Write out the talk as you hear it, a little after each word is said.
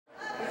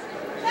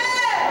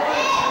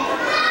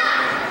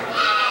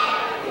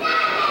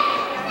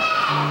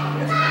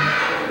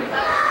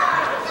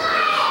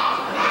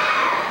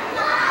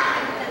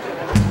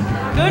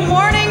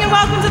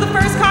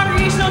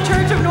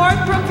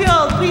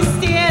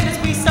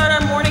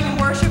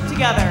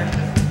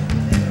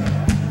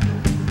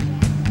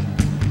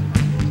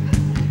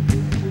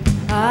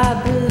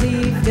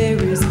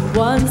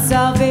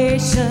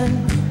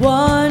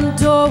One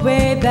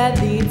doorway that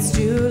leads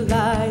to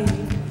life,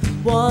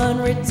 one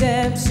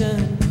redemption,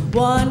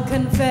 one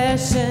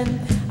confession.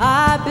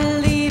 I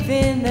believe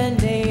in the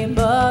name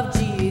of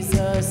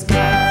Jesus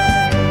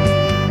Christ.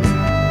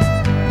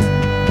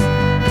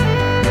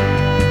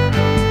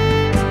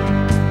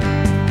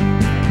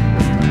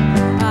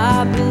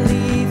 I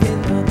believe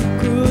in the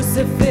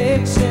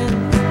crucifixion.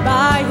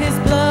 By his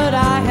blood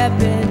I have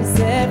been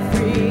set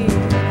free.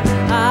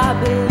 I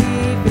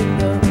believe in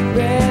the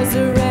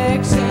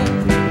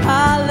resurrection.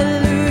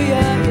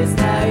 Hallelujah, his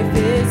life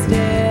is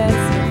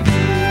destiny.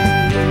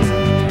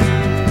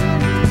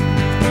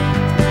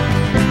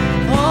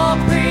 All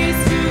praise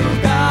to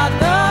God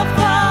the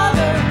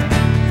Father.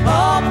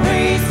 All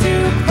praise to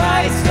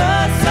Christ the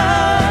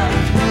Son.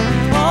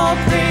 All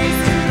praise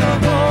to the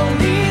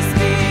Holy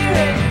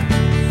Spirit.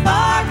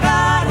 Our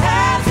God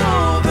has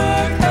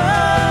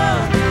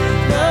overcome.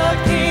 The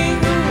King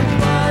who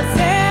was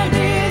and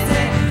is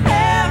and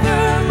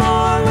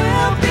evermore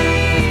will be.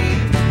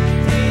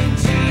 In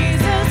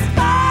Jesus'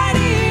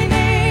 mighty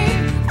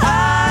name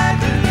I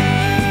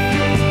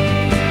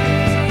believe.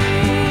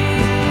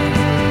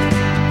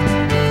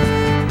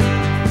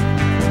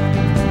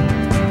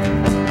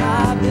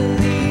 I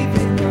believe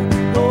in the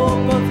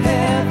hope of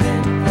heaven.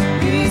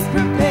 He's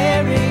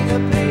preparing a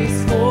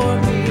place for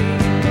me,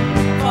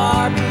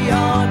 far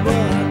beyond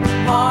what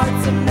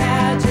hearts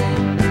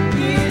imagine,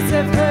 ears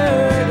have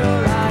heard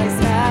or eyes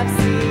have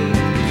seen.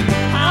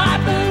 I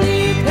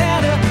believe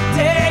that a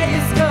day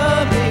is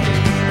coming.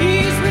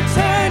 He's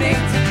returning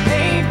to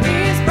claim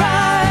his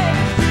bride.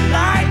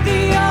 Light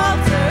the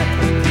altar,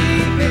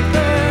 keep it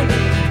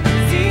burning.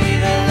 See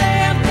the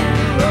Lamb who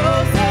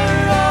rose a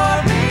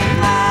roaring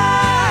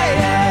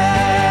lion.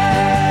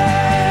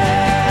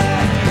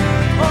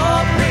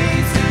 All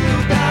praise to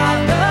God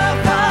the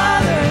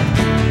Father.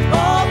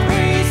 All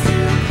praise to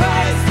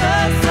Christ the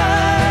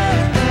Son.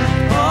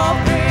 All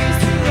praise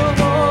to the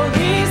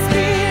Holy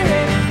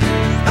Spirit.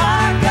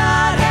 Our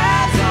God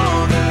has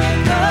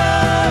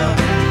overcome.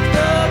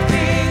 The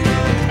King who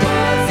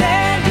was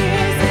and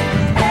is and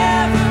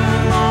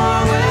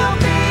evermore will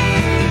be.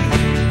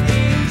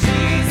 In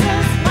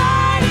Jesus'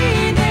 mighty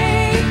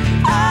name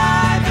I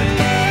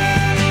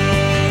believe.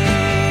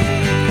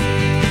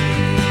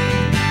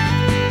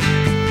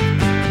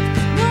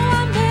 No,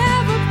 I'll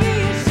never be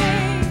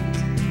ashamed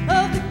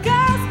of the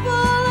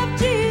gospel of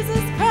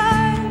Jesus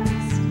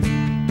Christ.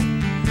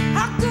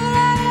 How could I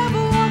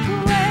ever walk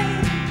away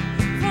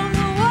from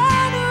the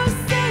one who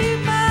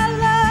saved my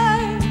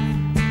life?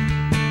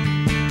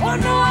 Oh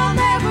no, I'll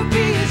never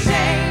be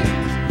ashamed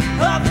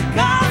of the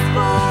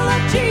gospel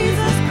of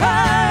Jesus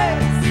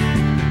Christ.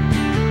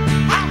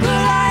 How could I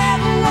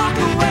ever walk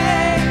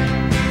away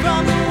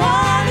from the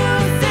one who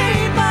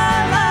saved my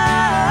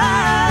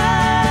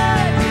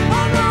life?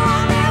 Oh no,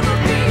 I'll never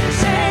be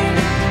ashamed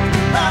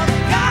of the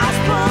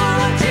gospel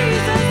of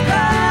Jesus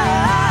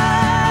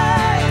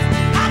Christ.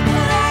 How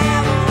could I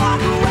ever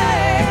walk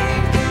away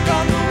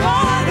from the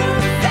one who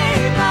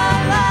saved my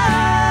life?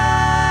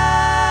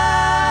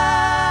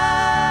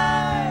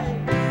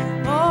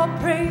 All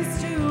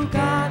praise to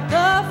God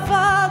the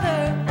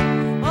Father.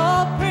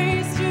 All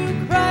praise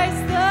to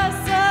Christ the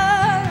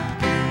Son.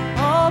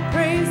 All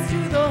praise to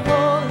the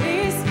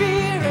Holy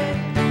Spirit.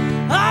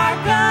 Our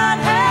God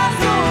has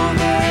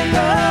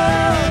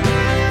overcome.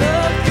 The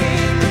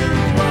King who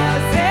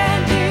was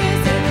and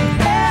is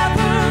and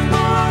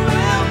evermore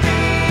will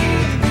be.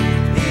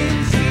 In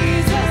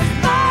Jesus'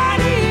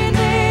 mighty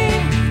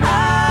name I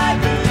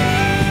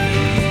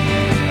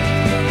believe.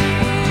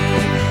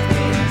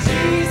 In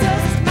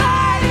Jesus'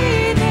 mighty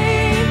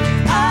name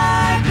I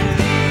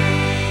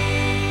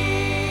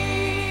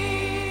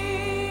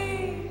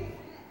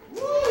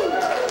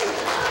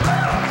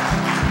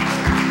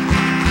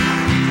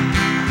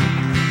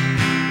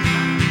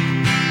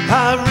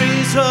I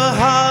raise a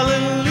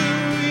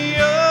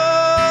hallelujah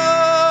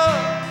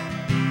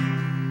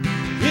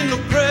in the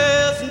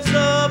presence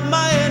of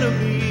my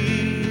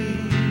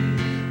enemies.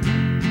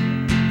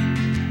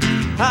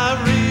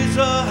 I raise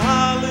a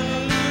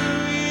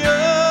hallelujah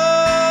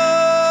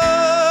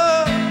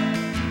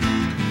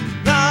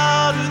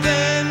louder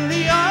than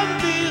the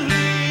unbelief.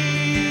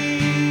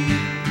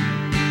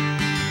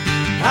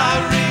 I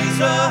raise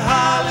a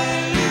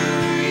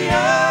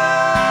hallelujah.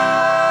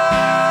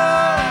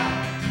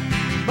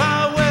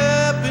 My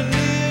weapon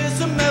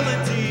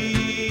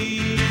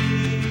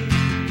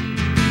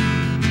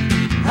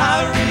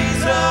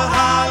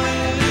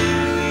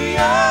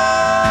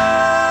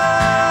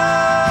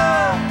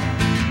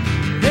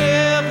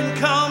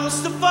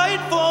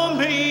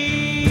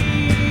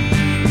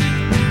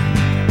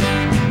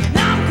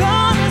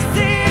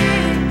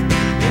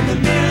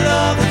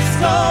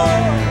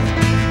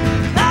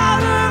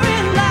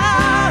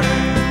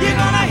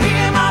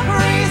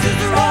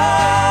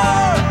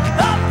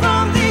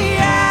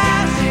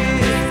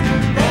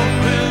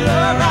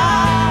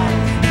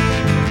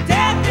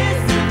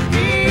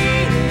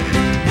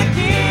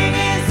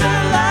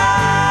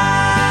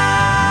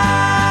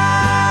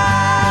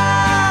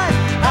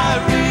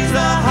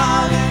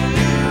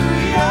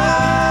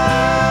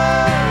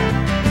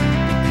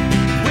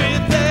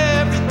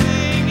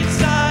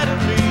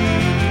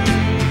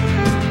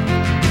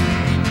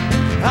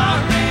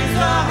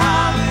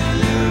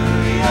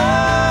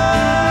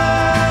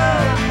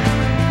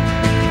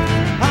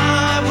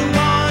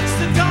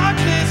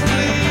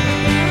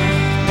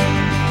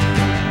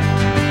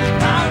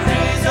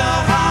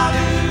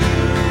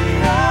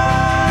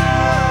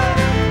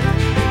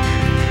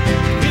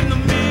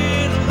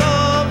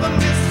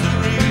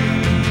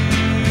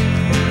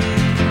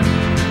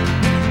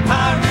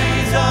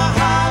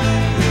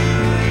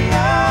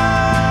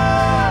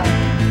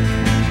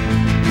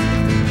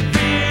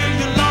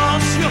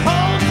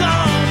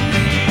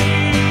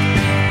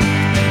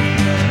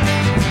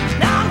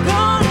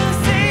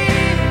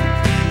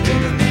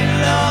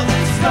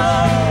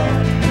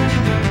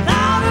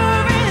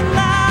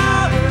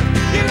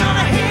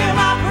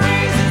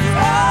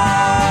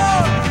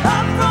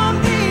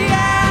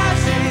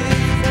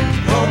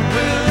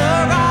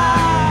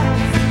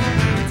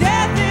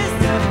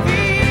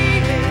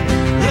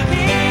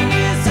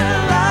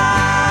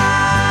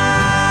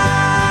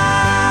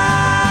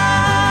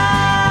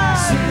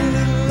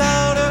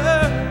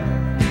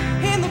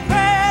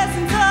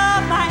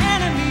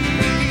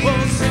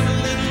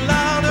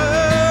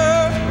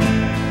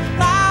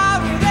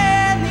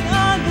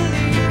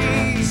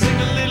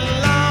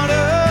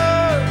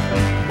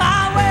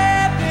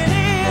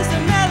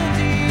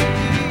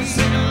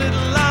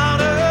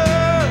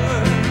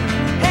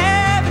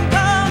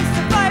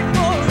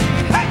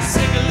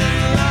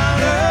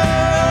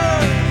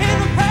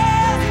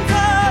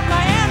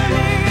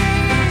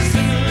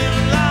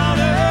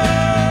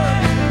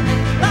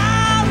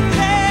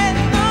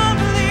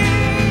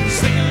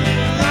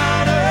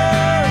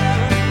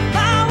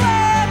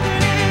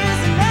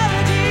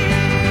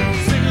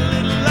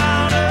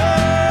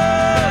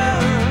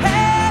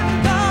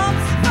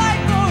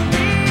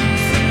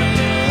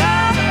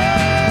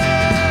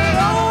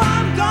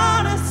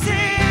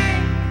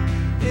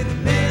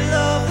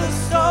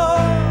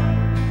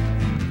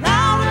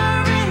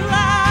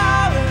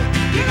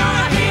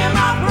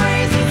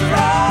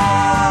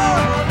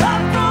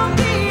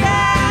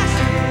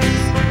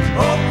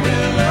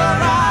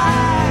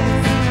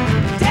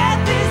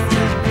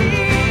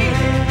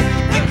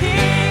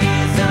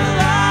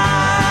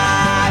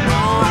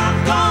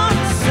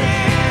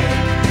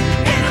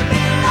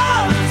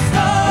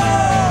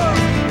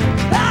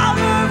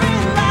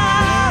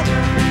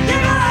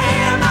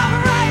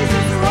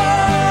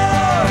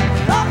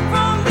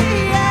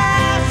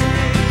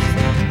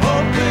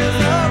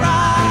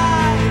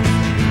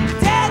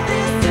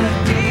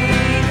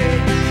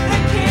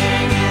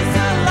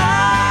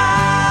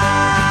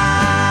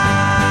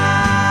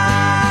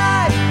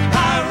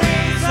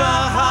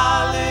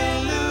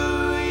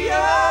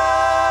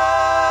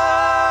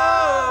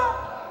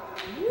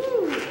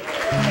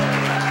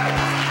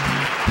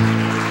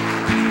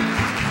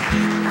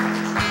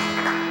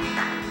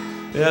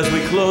As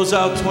we close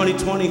out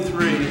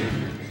 2023,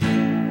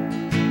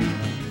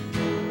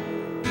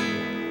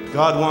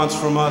 God wants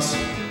from us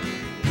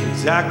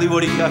exactly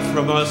what He got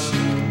from us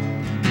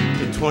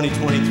in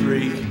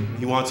 2023.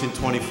 He wants in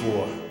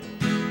 24.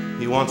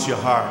 He wants your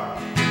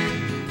heart.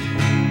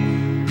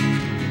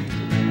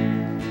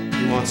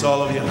 He wants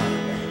all of your heart.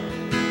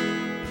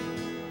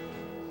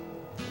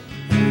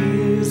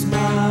 Here's my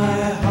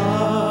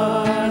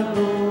heart,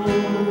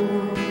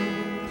 Lord.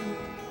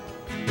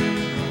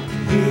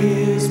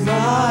 Here's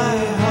my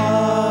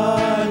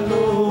heart,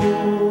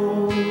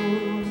 Lord.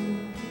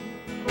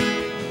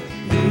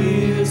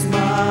 Here's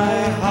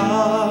my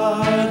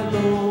heart,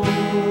 Lord.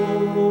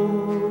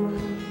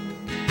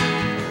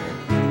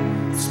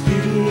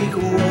 Speak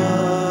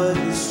what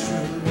is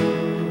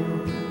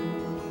true.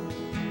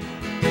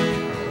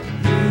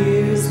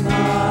 Here's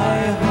my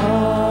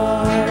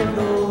heart,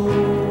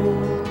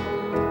 Lord.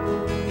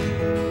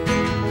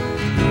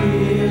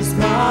 Here's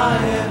my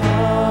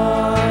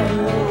heart,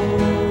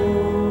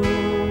 Lord.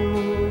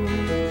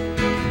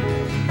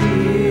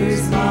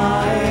 Here's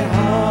my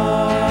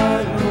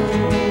heart,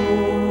 Lord.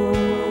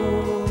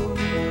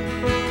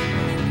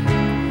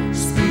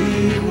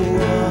 Speak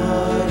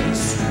what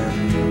is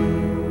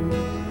true.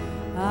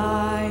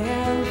 I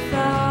am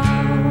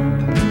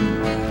found,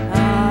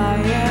 I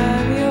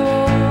am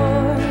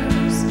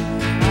yours,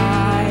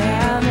 I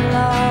am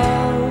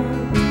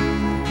loved,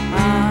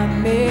 I'm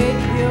made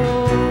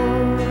pure.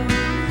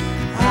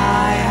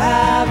 I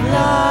have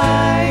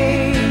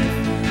life,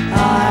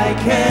 I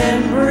can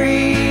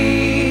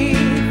breathe,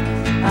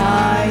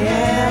 I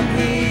am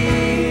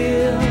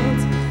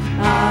healed,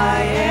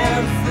 I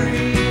am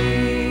free.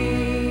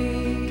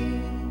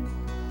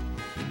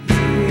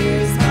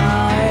 Here's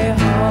my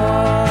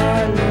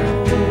heart,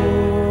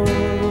 Lord.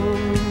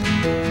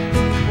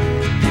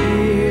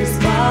 Here's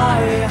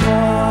my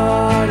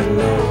heart,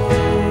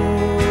 Lord.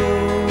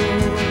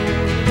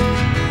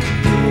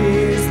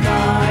 Here's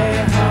my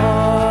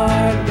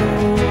heart,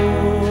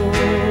 Lord.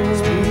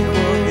 Speak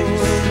what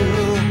is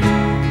true.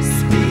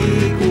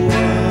 Speak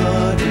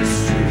what is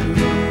true.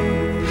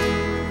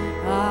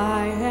 I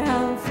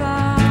am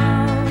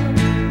found,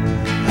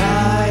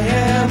 I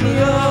am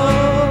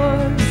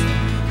yours,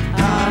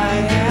 I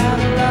am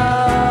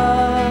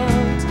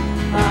loved,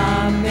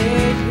 I'm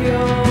made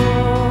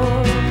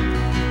pure.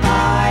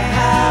 I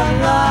have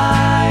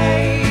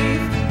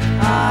life,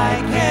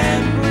 I can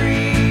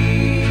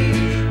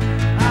breathe,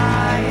 I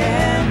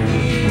am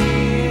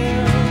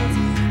healed,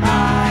 I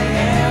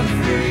am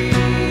free.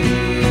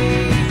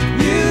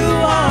 You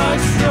are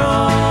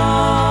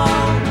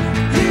strong,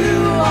 you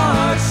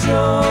are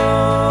sure,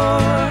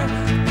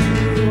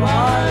 you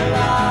are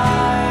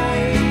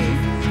life,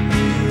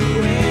 you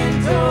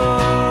endure,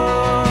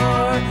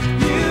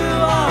 you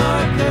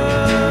are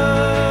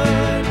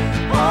good,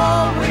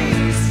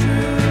 always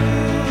true.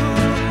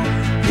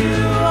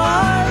 You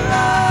are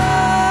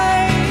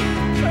light,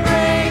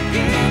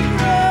 breaking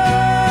through.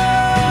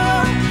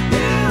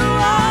 You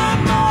are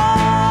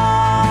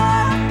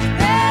more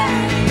than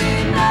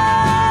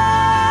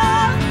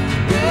enough.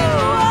 You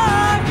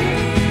are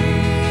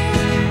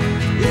here.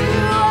 You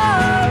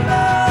are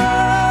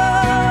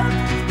love.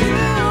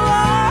 You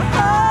are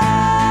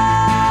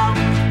hope.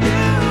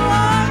 You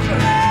are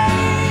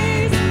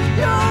grace.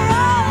 You're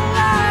all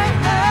I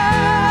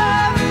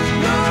have.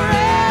 You're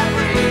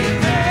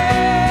everything.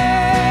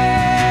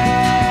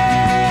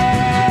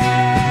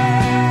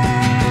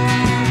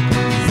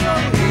 So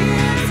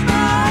here's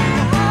my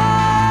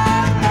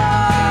heart,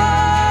 Lord.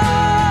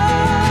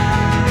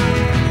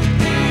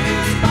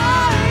 Here's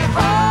my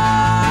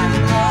heart,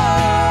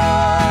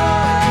 Lord.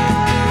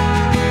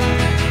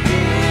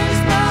 Here's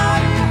my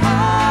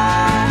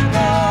heart,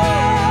 Lord.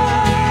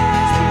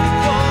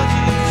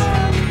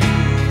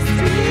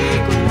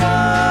 Speak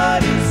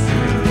what is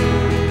true.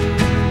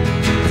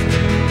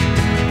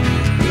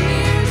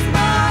 Here's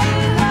my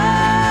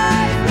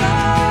life,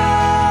 Lord.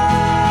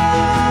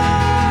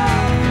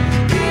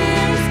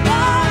 Here's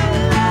my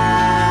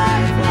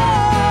life,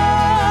 Lord.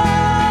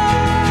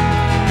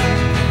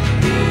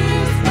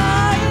 Here's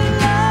my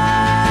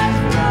life,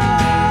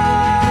 Lord.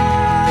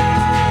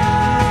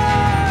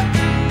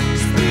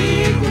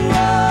 Speak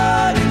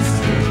what is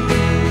true.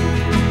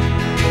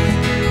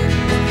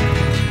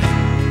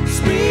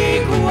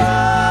 Speak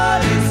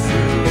what is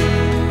true.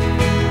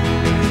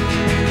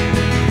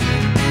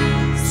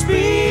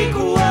 Speak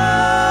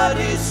what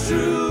is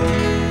true.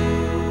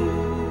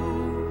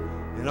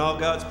 And all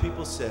God's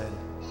people said,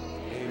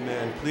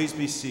 amen. Please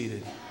be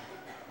seated.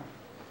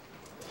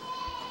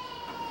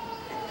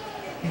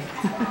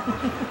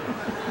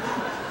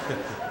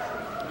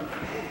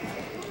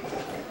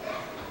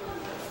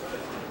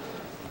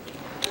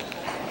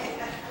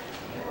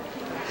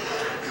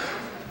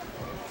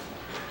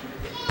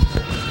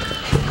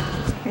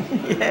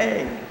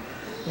 Yay.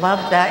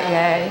 Love that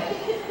yay.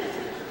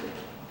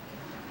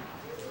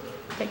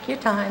 Take your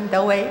time,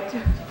 they'll wait.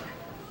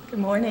 Good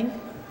morning.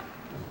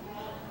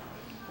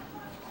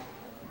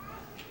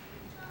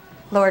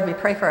 Lord, we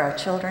pray for our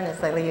children as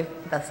they leave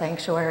the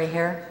sanctuary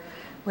here.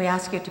 We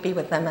ask you to be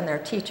with them and their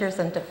teachers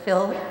and to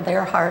fill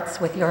their hearts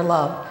with your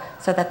love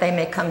so that they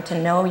may come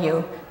to know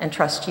you and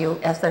trust you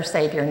as their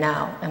Savior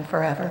now and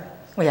forever.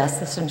 We ask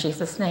this in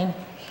Jesus' name.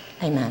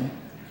 Amen.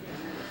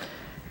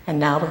 And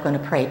now we're going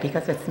to pray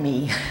because it's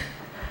me.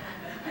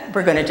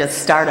 We're going to just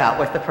start out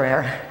with the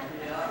prayer.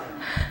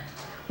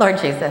 Lord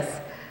Jesus,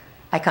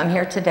 I come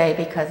here today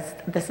because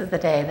this is the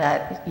day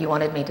that you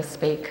wanted me to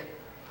speak.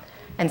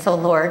 And so,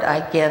 Lord,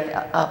 I give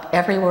up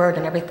every word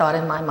and every thought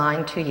in my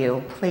mind to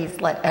you.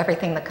 Please let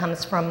everything that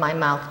comes from my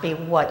mouth be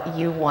what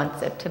you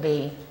want it to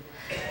be.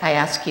 I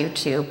ask you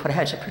to put a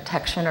hedge of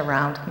protection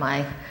around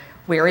my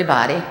weary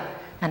body,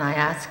 and I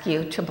ask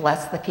you to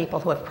bless the people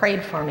who have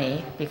prayed for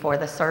me before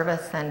the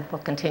service and will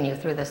continue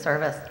through the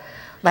service.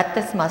 Let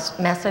this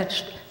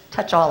message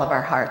touch all of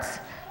our hearts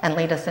and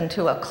lead us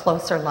into a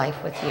closer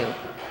life with you.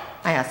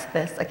 I ask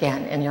this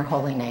again in your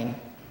holy name.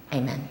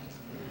 Amen.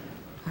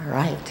 All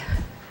right.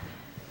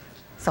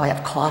 So I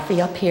have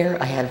coffee up here.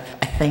 I have,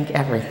 I think,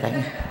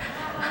 everything.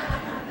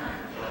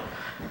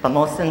 But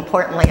most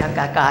importantly, I've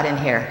got God in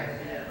here.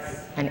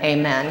 And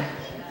amen.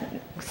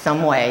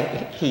 Some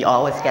way, he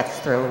always gets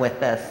through with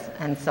this.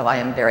 And so I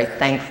am very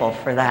thankful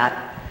for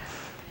that.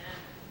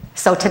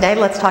 So today,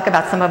 let's talk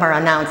about some of our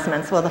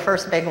announcements. Well, the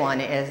first big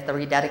one is the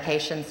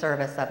rededication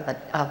service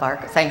of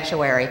our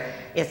sanctuary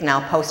is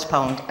now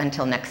postponed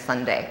until next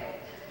Sunday.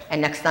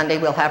 And next Sunday,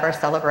 we'll have our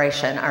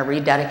celebration, our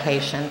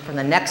rededication for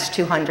the next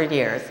 200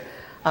 years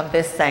of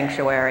this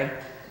sanctuary,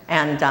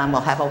 and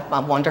we'll have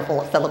a wonderful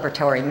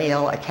celebratory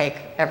meal, a cake,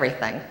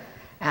 everything.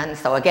 And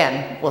so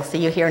again, we'll see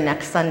you here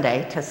next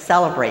Sunday to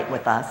celebrate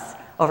with us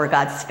over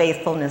God's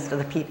faithfulness to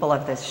the people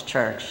of this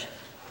church.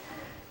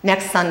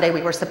 Next Sunday,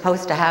 we were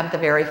supposed to have the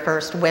very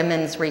first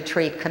Women's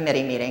Retreat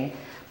Committee meeting,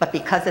 but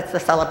because it's the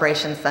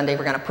Celebration Sunday,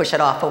 we're going to push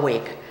it off a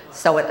week.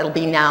 So it'll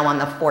be now on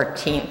the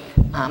 14th,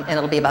 and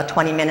it'll be about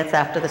 20 minutes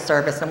after the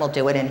service, and we'll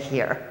do it in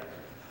here.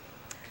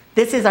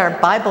 This is our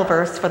Bible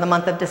verse for the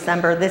month of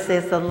December. This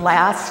is the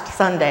last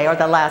Sunday, or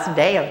the last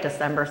day of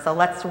December, so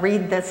let's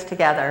read this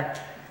together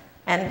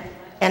and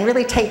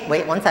really take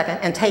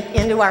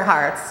into our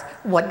hearts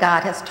what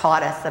God has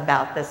taught us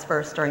about this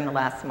verse during the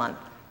last month.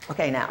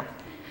 Okay, now.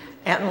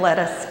 And let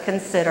us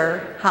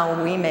consider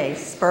how we may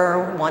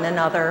spur one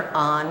another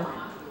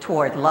on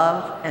toward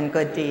love and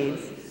good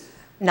deeds,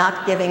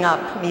 not giving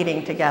up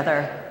meeting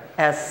together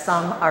as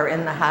some are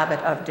in the habit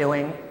of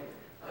doing,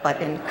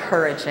 but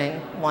encouraging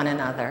one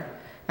another.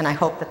 And I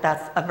hope that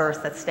that's a verse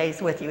that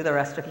stays with you the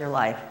rest of your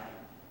life.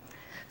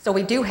 So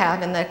we do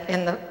have in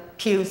the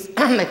pews,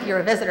 if you're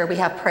a visitor, we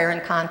have prayer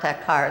and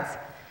contact cards.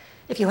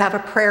 If you have a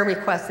prayer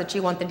request that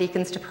you want the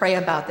deacons to pray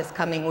about this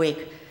coming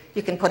week,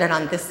 you can put it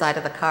on this side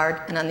of the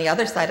card. And on the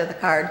other side of the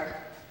card,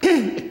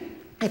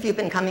 if you've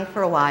been coming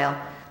for a while,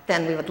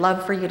 then we would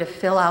love for you to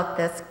fill out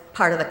this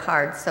part of the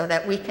card so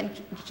that we can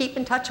keep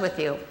in touch with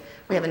you.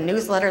 We have a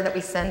newsletter that we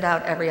send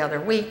out every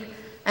other week.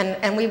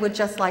 And we would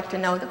just like to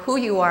know who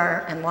you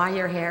are and why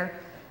you're here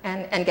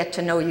and get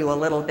to know you a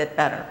little bit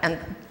better. And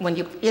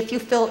if you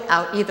fill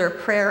out either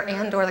prayer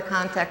and or the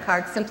contact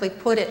card, simply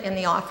put it in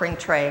the offering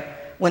tray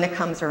when it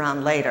comes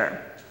around later.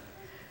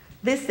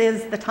 This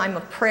is the time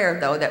of prayer,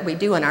 though, that we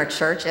do in our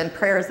church, and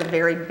prayer is a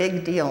very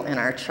big deal in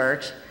our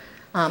church.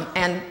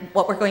 And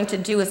what we're going to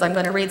do is I'm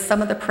going to read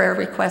some of the prayer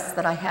requests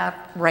that I have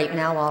right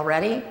now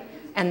already,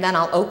 and then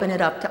I'll open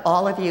it up to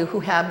all of you who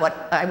have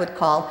what I would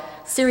call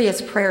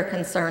serious prayer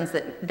concerns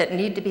that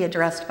need to be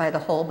addressed by the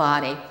whole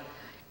body.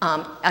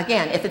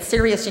 Again, if it's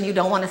serious and you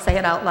don't want to say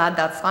it out loud,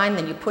 that's fine.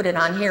 Then you put it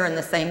on here and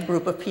the same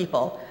group of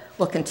people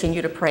will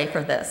continue to pray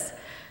for this.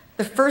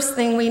 The first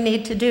thing we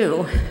need to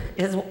do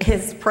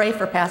is pray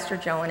for Pastor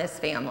Joe and his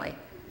family.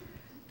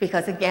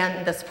 Because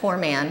again, this poor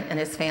man and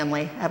his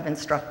family have been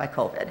struck by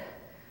COVID.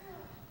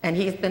 And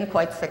he's been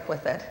quite sick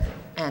with it.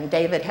 And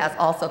David has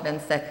also been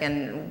sick,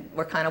 and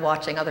we're kind of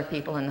watching other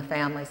people in the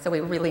family. So we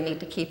really need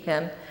to keep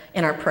him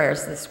in our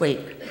prayers this week.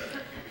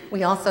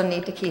 We also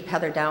need to keep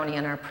Heather Downey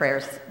in our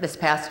prayers. This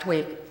past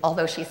week,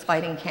 although she's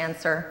fighting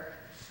cancer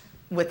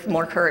with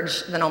more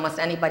courage than almost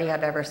anybody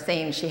I've ever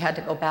seen, she had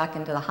to go back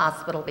into the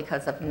hospital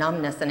because of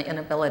numbness and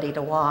inability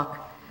to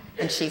walk.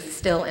 And she's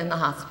still in the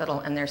hospital,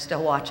 and they're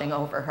still watching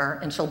over her.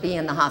 And she'll be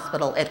in the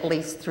hospital at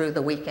least through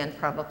the weekend,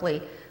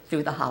 probably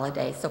through the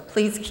holidays. So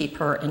please keep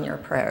her in your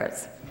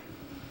prayers.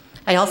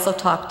 I also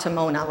talked to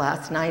Mona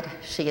last night.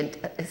 She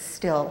is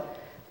still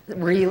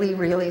really,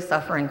 really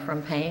suffering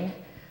from pain.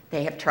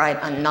 They have tried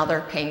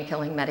another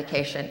pain-killing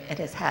medication. It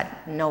has had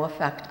no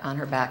effect on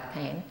her back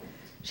pain.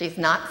 She's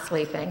not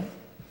sleeping,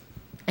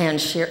 and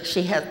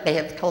they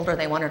have told her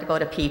they want her to go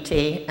to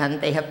PT, and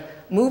they have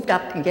moved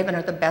up and given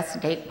her the best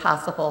date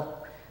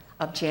possible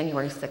of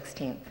January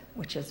 16th,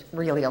 which is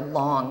really a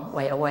long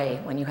way away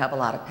when you have a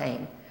lot of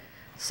pain.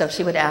 So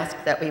she would ask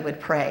that we would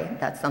pray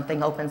that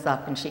something opens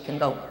up and she can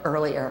go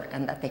earlier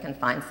and that they can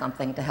find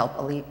something to help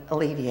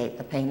alleviate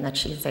the pain that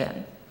she's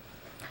in.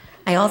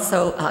 I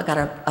also got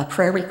a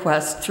prayer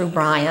request through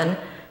Brian,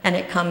 and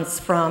it comes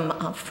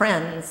from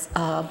friends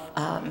of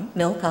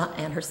Milka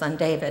and her son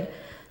David.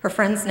 Her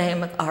friends'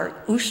 names are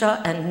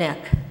Usha and Nick.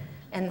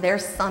 and their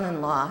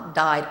son-in-law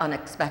died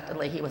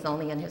unexpectedly. He was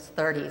only in his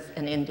 30s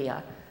in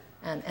India,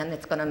 and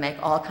it's going to make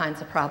all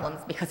kinds of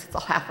problems because it's a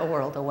half a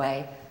world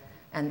away,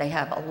 and they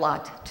have a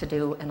lot to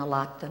do and a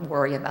lot to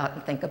worry about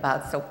and think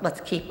about. So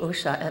let's keep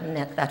Usha and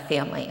Nick, that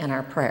family, in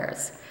our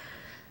prayers.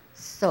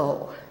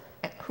 So,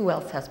 who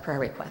else has prayer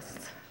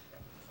requests?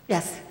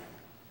 Yes?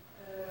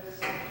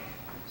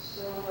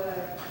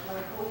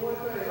 My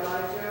co-worker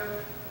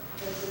Elijah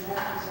has been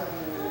having some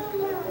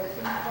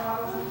testing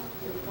problems.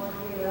 They're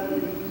pointing out that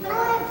even though I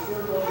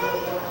still don't know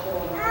what's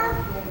going on,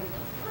 he can't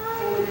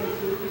fully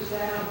focus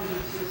down,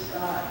 he's just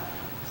not.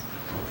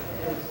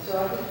 So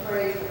I just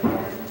pray for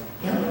him.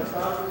 The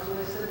doctors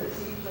listen, it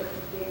seems like he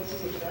can't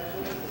see a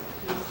specialist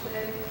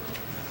Tuesday.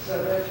 So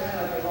they're kind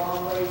of like a long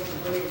ways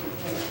away if he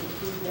can't keep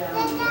food down,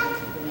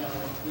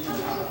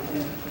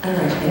 All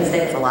right, his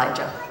name is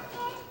Elijah.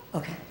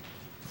 Okay,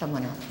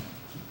 someone else.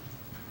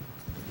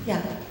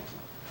 Yeah.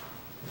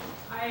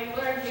 I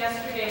learned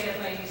yesterday that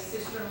my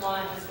sister-in-law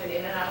has been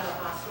in and out of the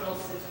hospital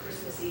since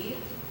Christmas Eve.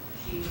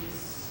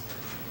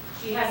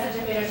 She has a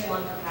diminished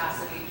lung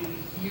capacity due to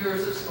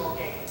years of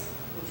smoking,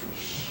 which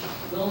she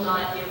will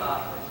not give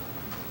up.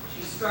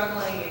 She's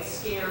struggling, it's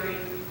scary.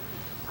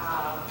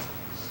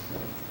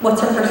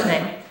 What's her first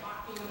name?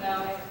 Talking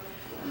about it.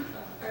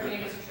 Her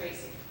name is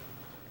Tracy.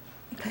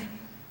 Okay.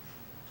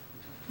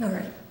 All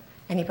right.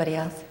 Anybody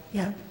else?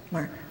 Yeah,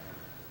 Mark.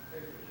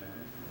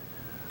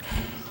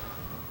 Okay.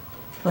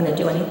 Want to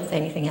say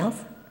anything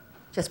else?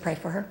 Just pray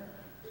for her?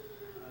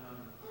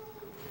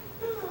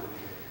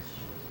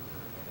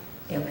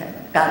 Okay.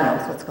 God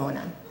knows what's going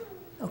on.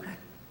 Okay.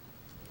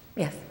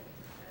 Yes.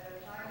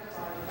 I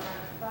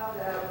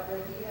found out that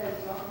he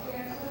has lung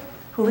cancer.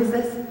 Who is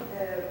this? My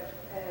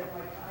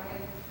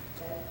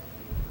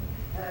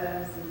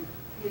client,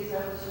 he's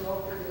never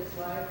smoked in his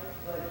life,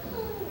 but he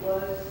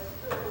was,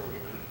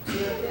 the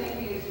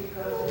thing is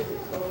because of his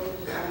exposure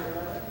to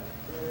 9/11,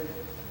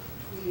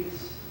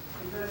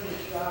 because of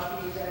his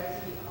job, he's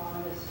actually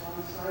on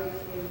site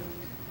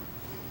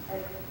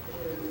at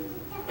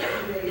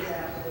 2 days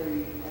after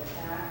the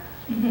attack.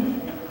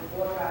 And the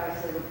 4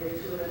 guys that were there,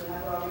 2 of them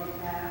have already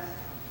passed.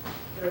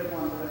 Third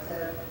one, but I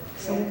said.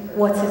 So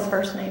what's his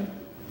first name?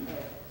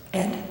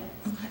 Ed.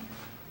 Okay.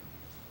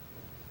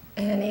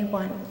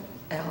 Anyone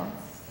else?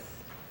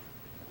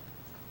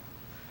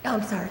 Oh,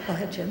 I'm sorry. Go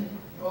ahead, Jim.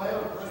 Well, I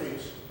have a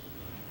praise.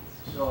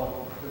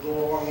 So, to go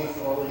along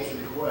with all these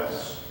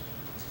requests,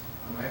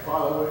 my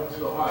father went to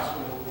the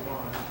hospital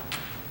on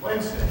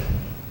Wednesday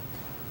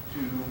to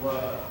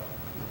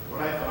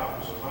what I thought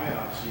was a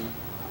biopsy.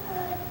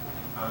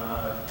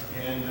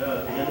 And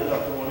they ended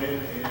up going in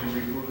and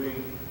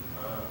removing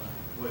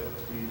what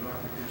the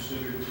doctor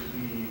considered to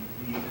be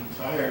the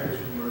entire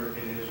tumor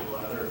in his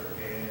bladder.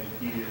 And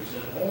he is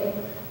at home,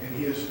 and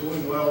he is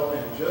doing well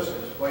and just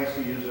as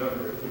feisty as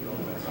ever if we don't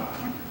have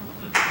time.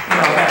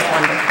 Oh, that's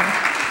wonderful.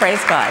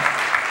 Praise God.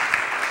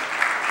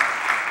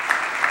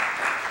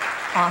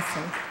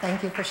 Awesome.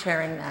 Thank you for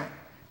sharing that.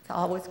 It's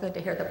always good to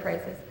hear the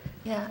praises.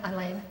 Yeah,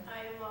 Elaine?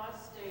 I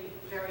lost a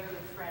very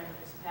good friend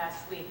this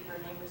past week. Her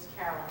name was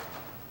Carol.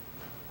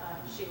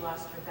 She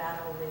lost her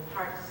battle with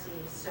heart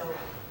disease, so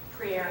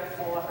prayer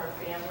for her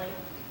family.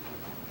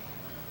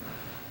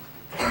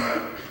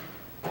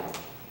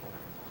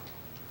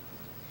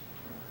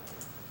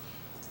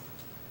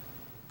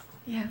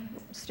 Yeah,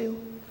 Stu?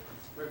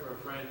 Pray for a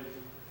friend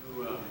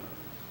who took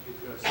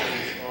a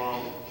serious fall.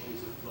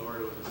 He's in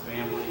Florida with his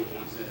family. He's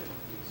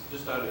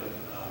just out of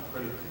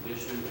critical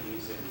condition.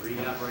 He's in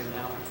rehab right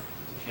now.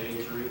 It's a head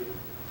injury. And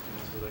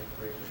so we'd like to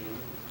pray for him.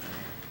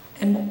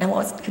 And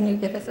can you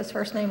give us his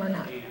first name or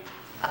not? Dan.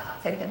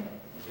 Say it again.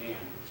 Dan.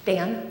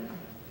 Dan?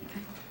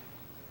 Okay.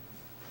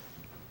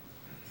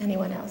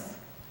 Anyone else?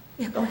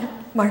 Yeah, go ahead.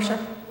 Marcia?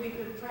 We've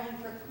been praying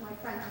for my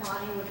friend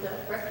Connie with the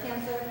breast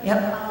cancer.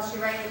 Yep. She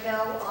rang the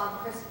bell on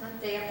Christmas,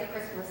 day after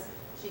Christmas.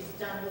 She's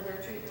done with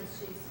her treatments.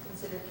 She's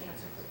considered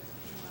cancer-free.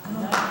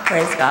 Oh,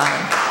 praise God.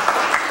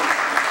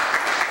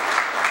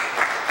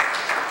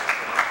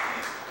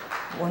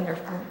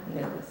 Wonderful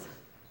news.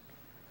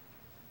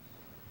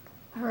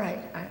 All right.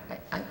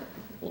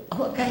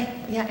 Okay.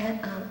 Yeah, and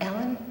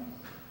Alan?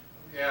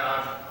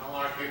 Yeah, I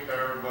want to keep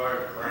everybody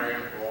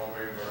praying for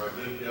me, but I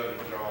did get a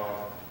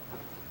job.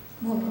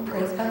 Well,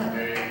 praise God.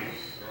 Days,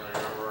 and I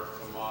got to work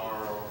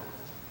tomorrow.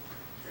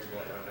 Seems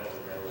like I never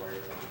got away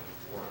from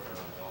working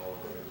on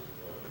holidays,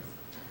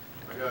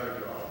 but I got a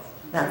job.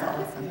 That's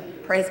awesome.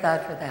 Praise God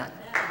for that.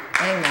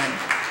 Amen.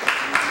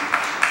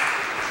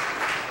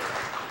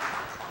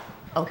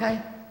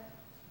 Okay.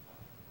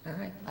 All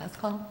right, last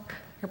call.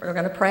 We're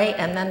going to pray,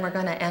 and then we're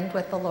going to end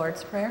with the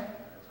Lord's Prayer.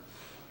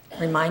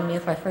 Remind me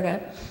if I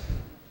forget.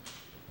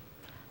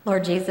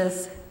 Lord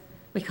Jesus,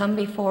 we come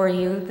before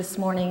you this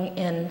morning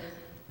in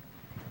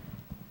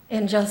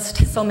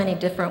just so many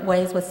different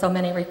ways with so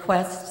many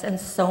requests and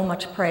so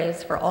much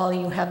praise for all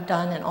you have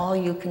done and all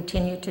you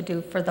continue to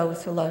do for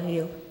those who love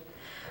you.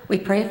 We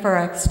pray for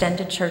our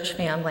extended church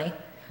family.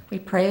 We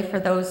pray for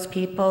those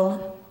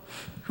people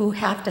who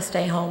have to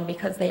stay home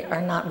because they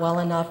are not well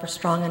enough or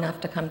strong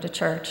enough to come to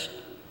church.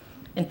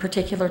 In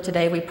particular,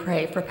 today we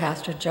pray for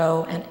Pastor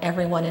Joe and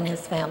everyone in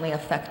his family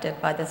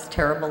affected by this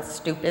terrible,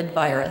 stupid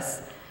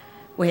virus.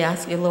 We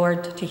ask you,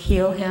 Lord, to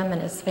heal him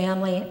and his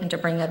family and to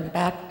bring him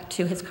back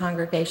to his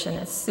congregation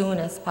as soon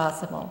as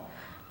possible,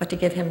 but to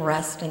give him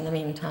rest in the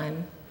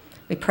meantime.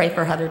 We pray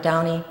for Heather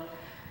Downey,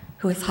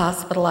 who is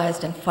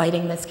hospitalized and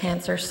fighting this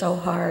cancer so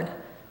hard.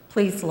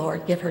 Please,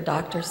 Lord, give her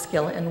doctor's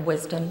skill and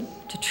wisdom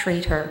to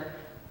treat her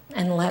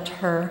and let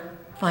her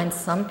find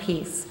some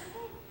peace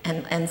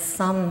and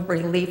some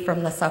relief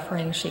from the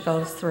suffering she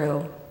goes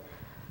through.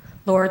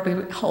 Lord,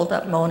 we hold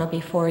up Mona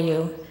before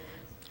you,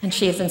 and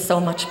she is in so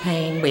much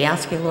pain. We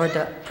ask you, Lord,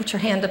 to put your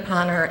hand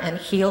upon her and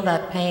heal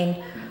that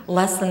pain,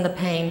 lessen the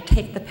pain,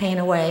 take the pain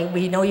away.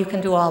 We know you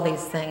can do all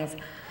these things,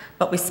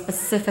 but we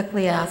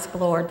specifically ask,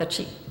 Lord,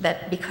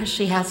 that because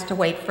she has to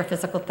wait for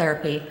physical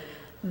therapy,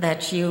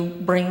 that you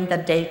bring the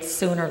date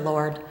sooner,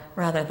 Lord,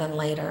 rather than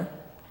later.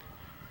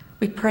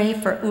 We pray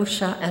for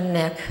Usha and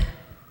Nick,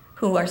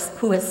 who are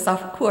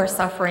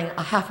suffering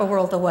a half a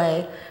world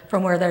away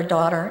from where their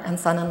daughter and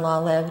son-in-law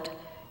lived.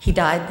 He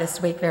died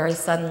this week very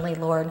suddenly,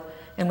 Lord,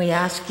 and we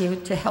ask you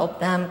to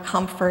help them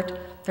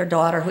comfort their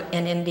daughter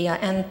in India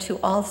and to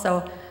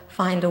also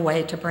find a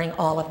way to bring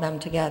all of them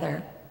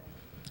together.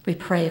 We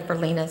pray for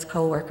Lena's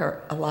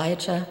coworker,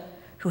 Elijah,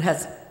 who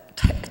has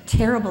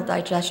terrible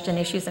digestion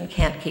issues and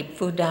can't keep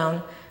food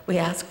down. We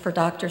ask for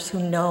doctors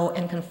who know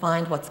and can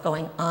find what's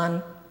going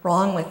on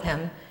wrong with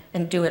him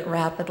and do it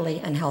rapidly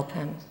and help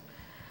him.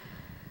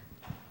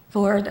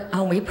 Lord,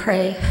 we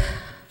pray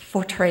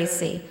for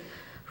Tracy,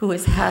 who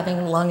is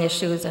having lung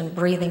issues and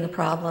breathing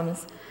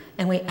problems,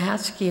 and we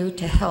ask you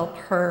to help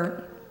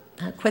her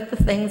quit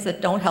the things that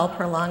don't help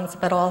her lungs,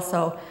 but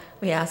also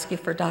we ask you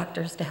for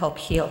doctors to help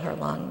heal her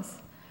lungs.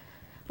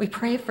 We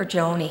pray for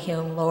Joni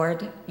Hume,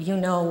 Lord. You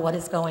know what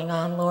is going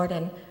on, Lord,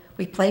 and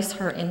we place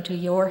her into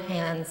your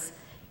hands,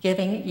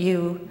 giving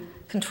you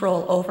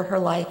control over her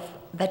life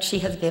that she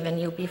has given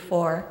you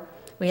before.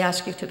 We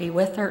ask you to be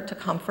with her, to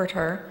comfort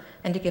her,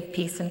 and to give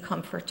peace and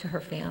comfort to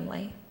her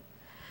family.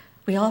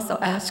 We also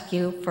ask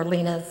you for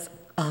Lena's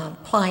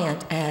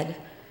client, Ed,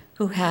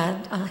 who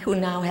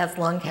now has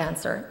lung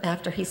cancer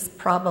after he's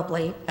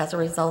probably, as a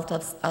result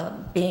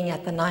of being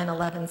at the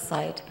 9/11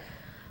 site.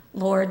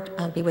 Lord,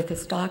 be with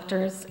his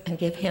doctors and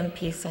give him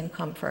peace and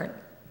comfort.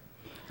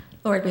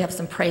 Lord, we have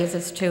some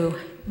praises too.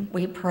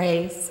 We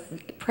praise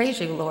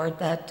you, Lord,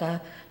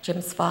 that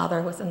Jim's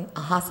father was in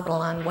a hospital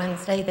on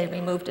Wednesday. They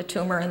removed a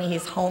tumor and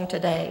he's home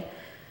today.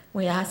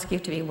 We ask you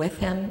to be with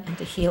him and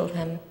to heal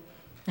him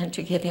and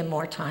to give him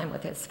more time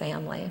with his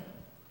family.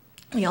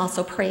 We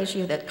also praise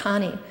you that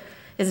Connie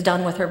is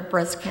done with her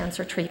breast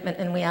cancer treatment,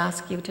 and we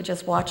ask you to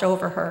just watch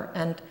over her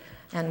and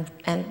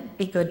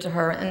be good to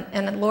her.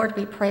 And Lord,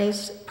 we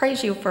praise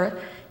you for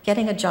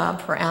getting a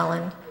job for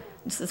Alan.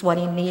 This is what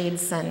he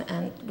needs,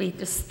 and we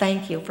just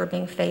thank you for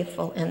being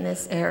faithful in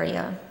this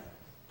area.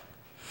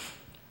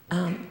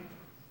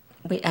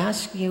 We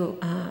ask you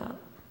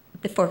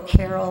for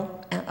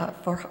Carol,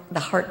 for the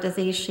heart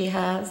disease she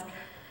has.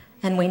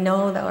 And we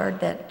know, Lord,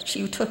 that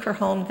you took her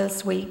home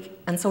this week.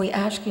 And so we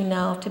ask you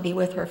now to be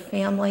with her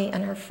family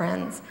and her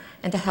friends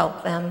and to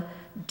help them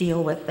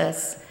deal with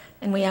this.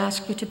 And we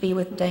ask you to be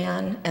with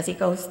Dan as he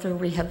goes through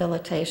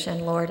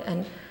rehabilitation, Lord,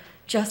 and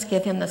just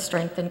give him the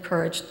strength and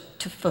courage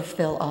to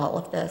fulfill all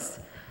of this.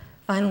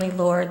 Finally,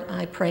 Lord,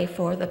 I pray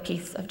for the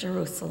peace of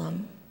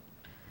Jerusalem.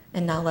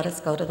 And now let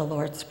us go to the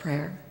Lord's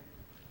Prayer.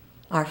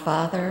 Our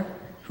Father,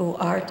 who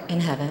art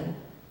in heaven,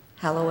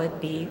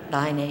 hallowed be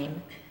thy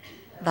name.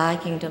 Thy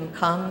kingdom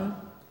come,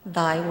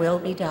 thy will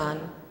be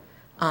done,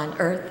 on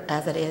earth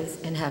as it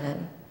is in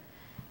heaven.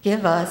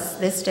 Give us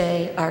this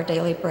day our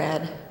daily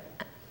bread,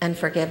 and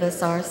forgive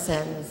us our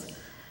sins,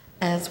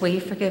 as we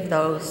forgive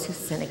those who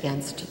sin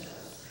against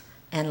us.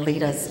 And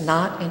lead us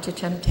not into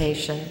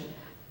temptation,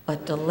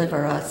 but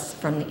deliver us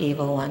from the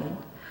evil one.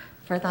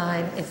 For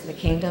thine is the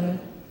kingdom,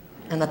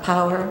 and the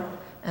power,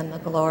 and the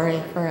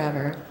glory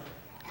forever.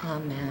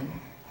 Amen.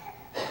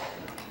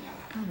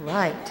 All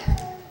right,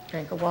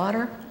 drink of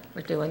water.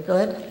 We're doing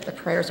good. The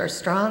prayers are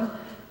strong.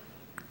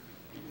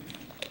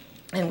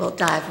 And we'll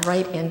dive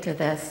right into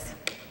this.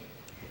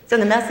 So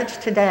the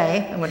message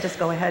today, and we'll just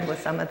go ahead with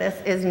some of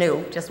this, is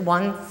new. Just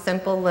one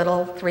simple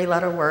little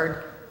 3-letter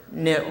word,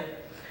 new.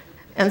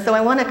 And so I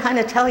want to kind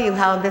of tell you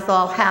how this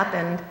all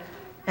happened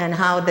and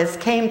how this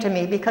came to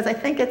me, because I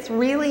think it's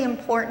really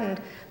important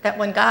that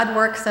when God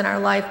works in our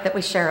life that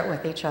we share it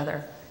with each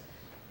other.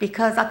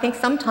 Because I think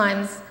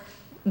sometimes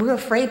we're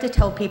afraid to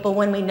tell people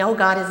when we know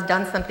God has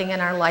done something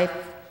in our life,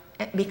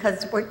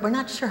 because we're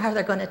not sure how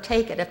they're going to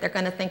take it, if they're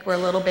going to think we're a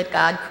little bit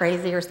God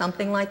crazy or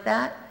something like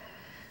that.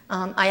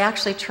 I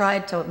actually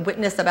tried to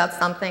witness about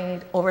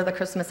something over the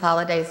Christmas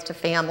holidays to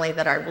family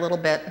that are a little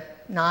bit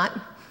not.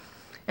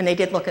 And they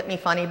did look at me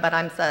funny, but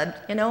I said,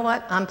 you know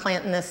what? I'm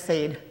planting this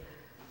seed.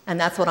 And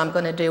that's what I'm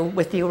going to do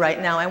with you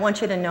right now. I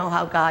want you to know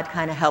how God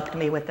kind of helped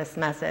me with this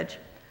message.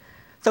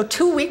 So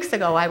 2 weeks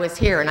ago, I was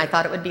here, and I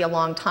thought it would be a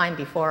long time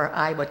before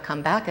I would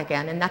come back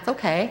again, and that's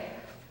okay.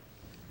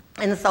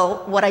 And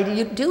so what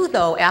I do,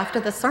 though, after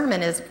the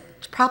sermon is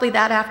probably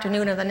that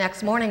afternoon or the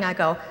next morning, I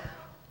go,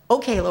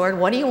 okay, Lord,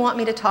 what do you want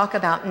me to talk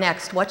about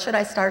next? What should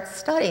I start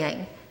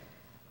studying?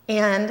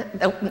 And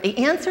the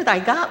answer that I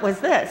got was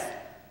this: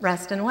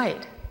 rest and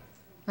wait.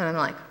 And I'm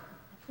like,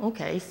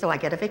 okay, so I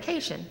get a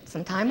vacation,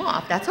 some time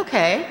off. That's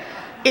okay.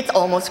 It's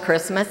almost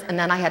Christmas, and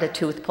then I had a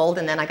tooth pulled,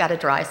 and then I got a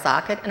dry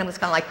socket, and it was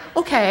kind of like,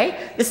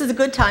 okay, this is a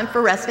good time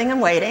for resting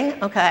and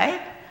waiting,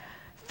 okay?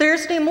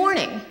 Thursday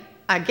morning,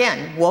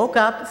 again, woke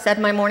up, said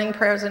my morning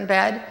prayers in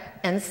bed,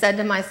 and said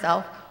to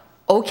myself,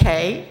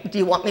 okay, do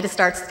you want me to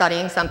start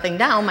studying something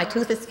now? My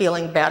tooth is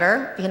feeling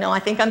better. You know, I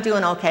think I'm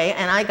doing okay.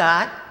 And I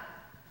got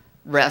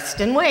rest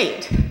and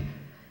wait.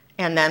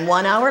 And then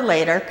 1 hour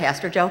later,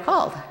 Pastor Joe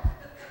called.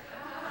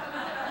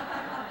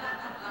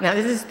 Now,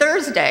 this is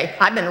Thursday.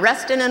 I've been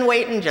resting and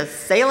waiting,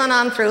 just sailing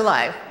on through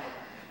life.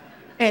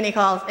 And he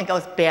calls and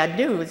goes, bad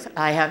news,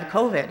 I have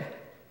COVID.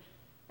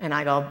 And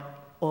I go,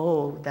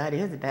 oh, that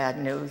is bad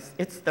news.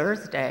 It's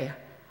Thursday.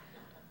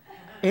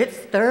 It's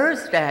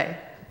Thursday.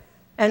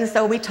 And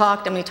so we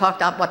talked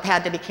about what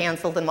had to be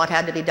canceled and what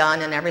had to be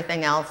done and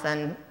everything else.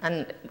 And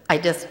I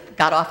just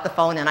got off the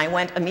phone and I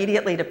went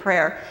immediately to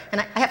prayer. And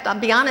I have to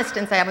be honest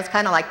and say I was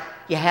kind of like,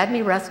 you had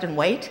me rest and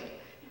wait?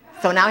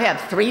 So now I have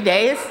 3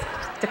 days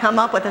to come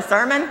up with a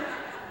sermon?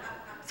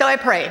 So I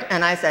prayed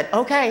and I said,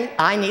 okay,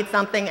 I need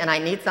something and I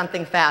need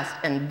something fast.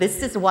 And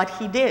this is what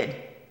he did.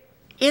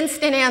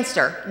 Instant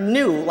answer,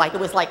 knew, like it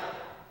was like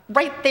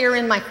right there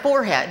in my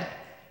forehead,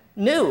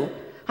 knew.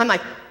 I'm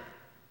like,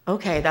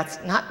 okay, that's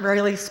not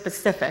really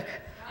specific,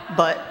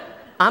 but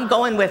I'm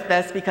going with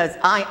this because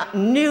I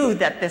knew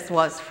that this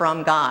was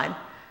from God.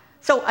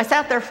 So I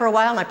sat there for a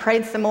while and I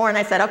prayed some more and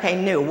I said,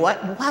 okay, new,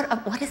 what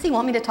does he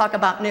want me to talk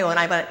about new? And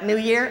I went, New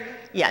Year?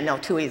 Yeah, no,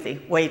 too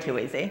easy, way too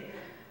easy.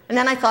 And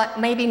then I thought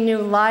maybe new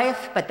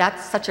life, but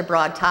that's such a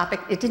broad topic.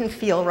 It didn't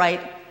feel right.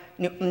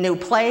 New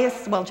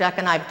place, well, Jack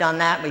and I have done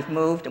that. We've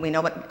moved. We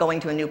know what going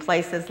to a new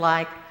place is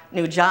like.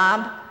 New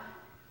job?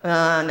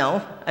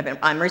 No,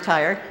 I'm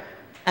retired.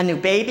 A new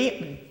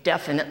baby?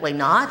 Definitely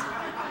not.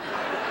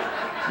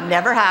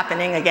 Never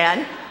happening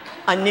again.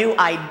 A new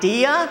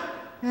idea?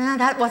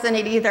 That wasn't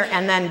it either.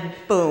 And then,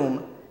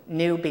 boom,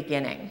 new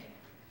beginning.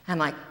 I'm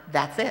like,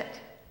 that's it.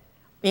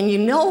 And you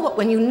know,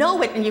 when you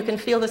know it and you can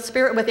feel the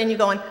Spirit within you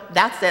going,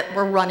 that's it,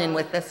 we're running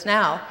with this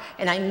now.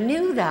 And I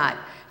knew that.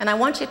 And I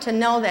want you to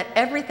know that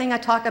everything I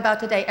talk about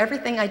today,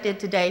 everything I did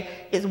today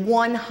is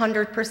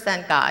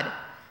 100% God.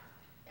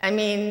 I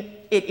mean,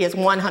 it is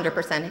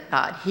 100%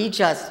 God. He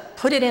just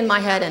put it in my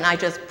head and I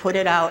just put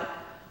it out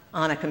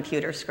on a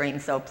computer screen.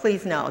 So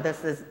please know,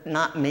 this is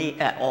not me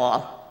at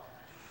all.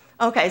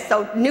 Okay,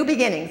 so new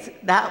beginnings,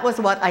 that was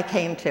what I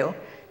came to.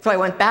 So I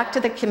went back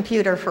to the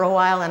computer for a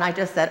while and I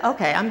just said,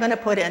 okay, I'm going to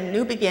put in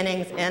new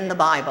beginnings in the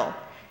Bible.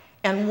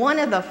 And one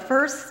of the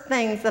first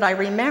things that I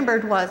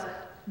remembered was,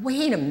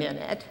 wait a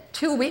minute,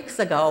 2 weeks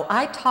ago,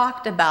 I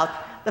talked about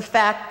the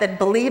fact that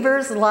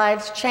believers'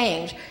 lives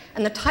change.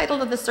 And the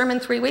title of the sermon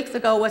 3 weeks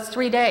ago was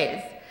 3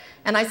 days.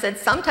 And I said,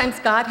 sometimes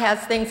God has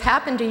things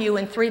happen to you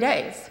in 3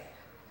 days.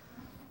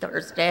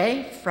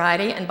 Thursday,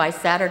 Friday, and by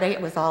Saturday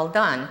it was all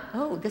done.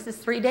 Oh, this is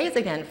 3 days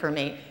again for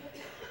me.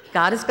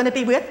 God is going to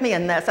be with me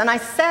in this. And I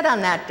said on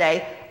that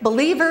day,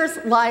 believers'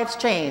 lives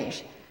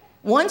change.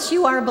 Once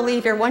you are a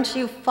believer, once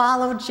you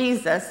follow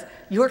Jesus,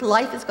 your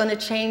life is going to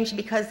change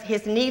because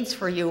his needs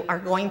for you are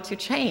going to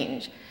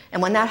change.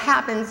 And when that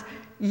happens,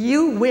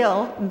 you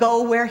will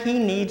go where he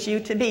needs you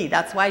to be.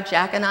 That's why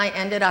Jack and I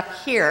ended up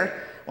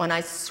here when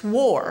I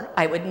swore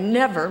I would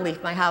never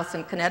leave my house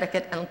in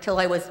Connecticut until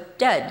I was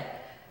dead.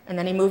 And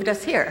then he moved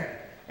us here.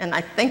 And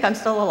I think I'm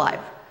still alive.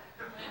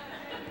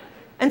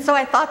 And so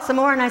I thought some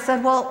more and I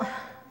said, well,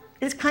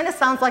 this kind of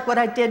sounds like what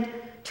I did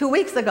 2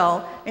 weeks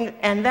ago.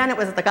 And then it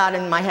was the God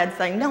in my head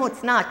saying, no,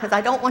 it's not, because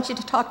I don't want you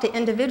to talk to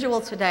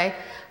individuals today.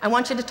 I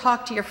want you to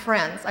talk to your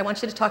friends. I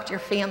want you to talk to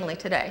your family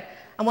today.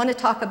 I want to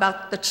talk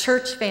about the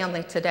church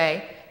family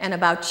today and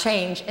about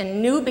change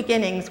and new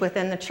beginnings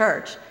within the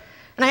church.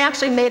 And I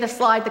actually made a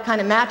slide that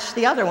kind of matched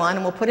the other one,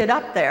 and we'll put it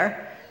up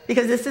there,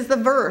 because this is the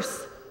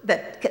verse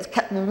that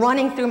kept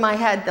running through my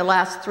head the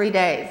last 3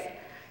 days.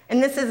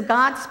 And this is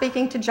God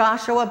speaking to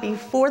Joshua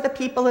before the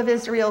people of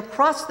Israel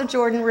crossed the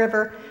Jordan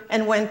River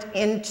and went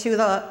into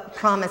the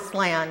promised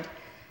land.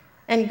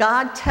 And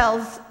God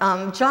tells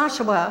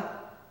Joshua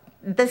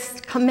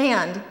this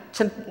command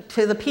to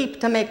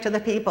make to the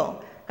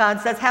people.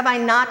 God says, have I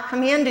not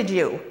commanded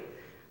you?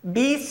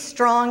 Be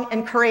strong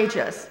and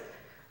courageous.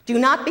 Do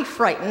not be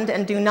frightened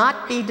and do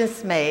not be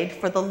dismayed,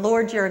 for the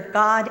Lord your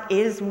God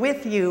is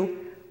with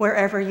you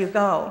wherever you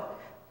go.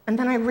 And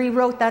then I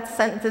rewrote that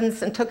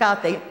sentence and took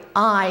out the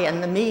I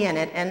and the me in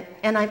it,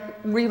 and I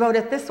rewrote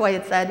it this way.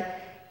 It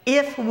said,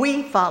 if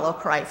we follow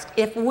Christ,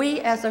 if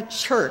we as a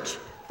church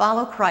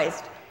follow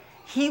Christ,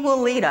 he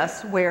will lead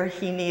us where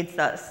he needs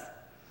us.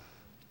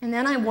 And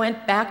then I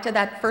went back to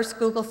that first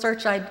Google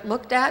search I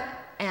looked at,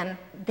 and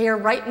there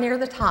right near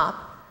the top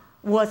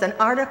was an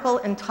article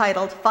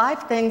entitled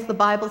 5 Things the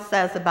Bible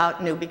Says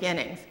About New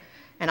Beginnings.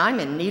 And I'm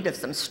in need of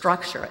some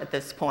structure at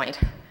this point.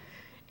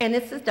 And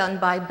this is done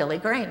by Billy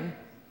Graham.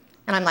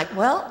 And I'm like,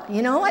 well,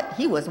 you know what?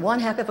 He was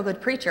one heck of a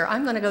good preacher.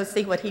 I'm going to go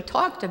see what he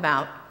talked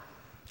about.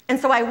 And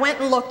so I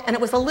went and looked, and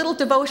it was a little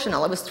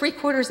devotional. It was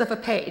 3/4 of a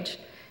page.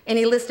 And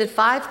he listed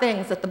 5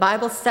 things that the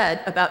Bible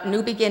said about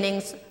new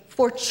beginnings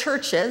for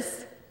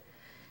churches.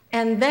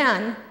 And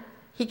then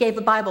he gave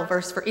a Bible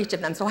verse for each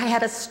of them. So I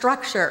had a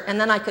structure, and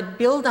then I could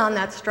build on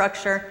that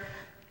structure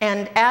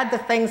and add the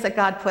things that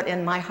God put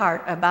in my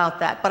heart about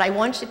that. But I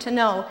want you to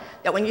know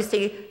that when you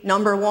see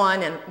number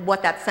 1 and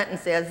what that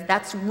sentence is,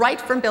 that's right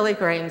from Billy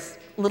Graham's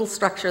little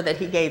structure that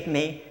he gave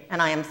me,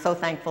 and I am so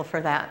thankful for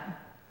that.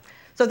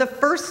 So the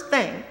first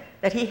thing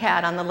that he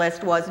had on the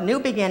list was new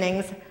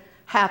beginnings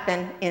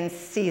happen in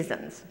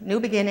seasons.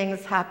 New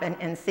beginnings happen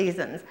in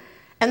seasons.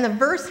 And the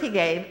verse he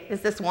gave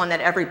is this one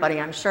that everybody,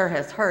 I'm sure,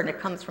 has heard. It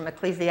comes from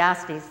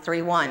Ecclesiastes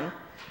 3:1.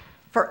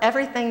 For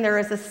everything there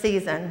is a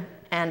season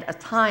and a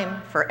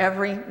time for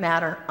every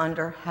matter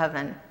under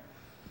heaven.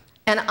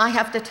 And I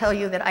have to tell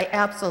you that I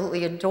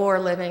absolutely adore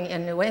living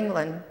in New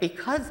England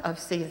because of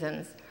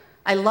seasons.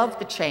 I love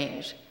the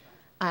change.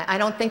 I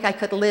don't think I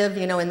could live,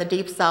 in the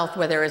deep south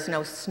where there is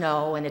no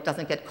snow and it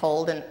doesn't get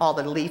cold and all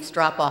the leaves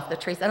drop off the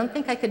trees. I don't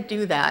think I could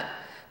do that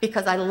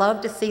because I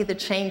love to see the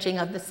changing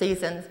of the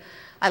seasons.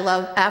 I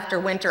love after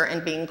winter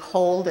and being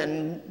cold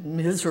and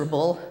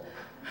miserable,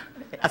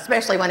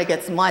 especially when it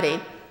gets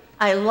muddy.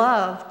 I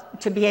love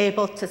to be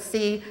able to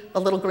see the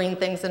little green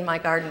things in my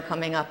garden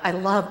coming up. I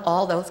love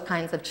all those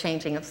kinds of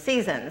changing of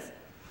seasons.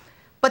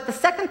 But the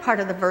second part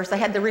of the verse I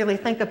had to really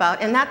think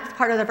about, and that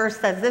part of the verse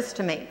says this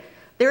to me: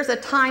 there's a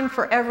time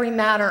for every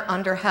matter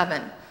under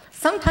heaven.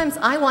 Sometimes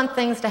I want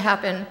things to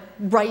happen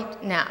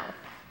right now.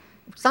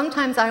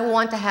 Sometimes I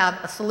want to have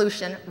a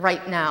solution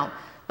right now.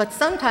 But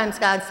sometimes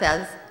God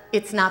says,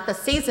 it's not the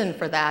season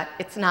for that.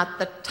 It's not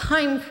the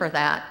time for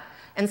that.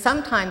 And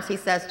sometimes he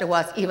says to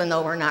us, even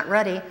though we're not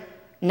ready,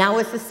 now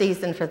is the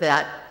season for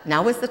that.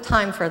 Now is the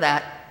time for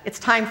that. It's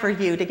time for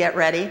you to get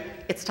ready.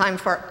 It's time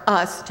for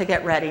us to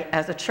get ready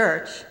as a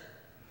church.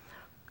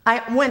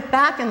 I went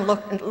back and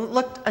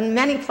looked in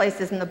many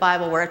places in the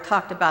Bible where it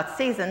talked about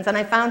seasons, and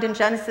I found in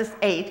Genesis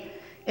 8,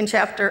 in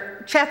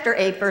chapter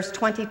 8, verse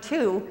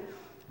 22,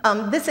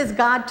 this is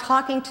God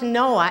talking to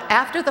Noah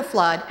after the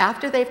flood,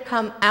 after they've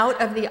come out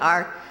of the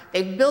ark.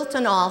 They've built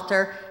an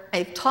altar,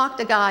 they've talked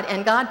to God,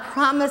 and God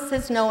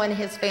promises Noah and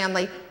his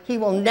family he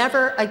will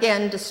never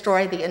again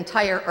destroy the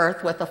entire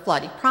earth with a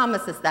flood. He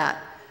promises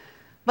that.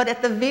 But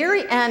at the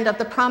very end of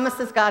the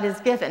promises God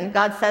has given,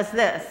 God says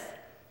this: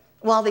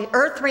 while the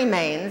earth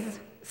remains,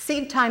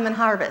 seed time and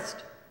harvest,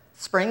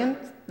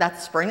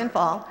 that's spring and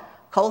fall,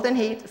 cold and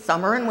heat,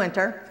 summer and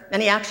winter.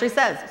 And he actually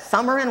says,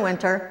 summer and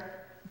winter,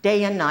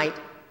 day and night,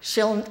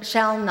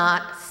 shall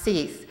not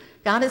cease.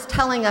 God is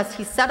telling us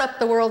he set up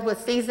the world with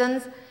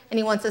seasons, and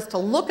he wants us to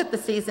look at the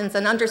seasons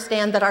and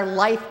understand that our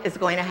life is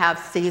going to have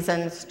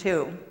seasons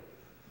too.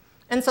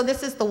 And so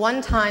this is the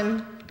one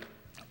time,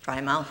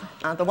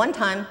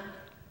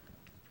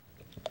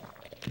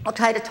 I'll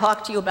try to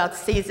talk to you about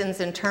seasons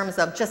in terms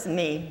of just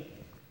me.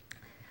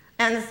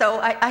 And so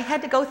I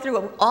had to go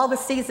through all the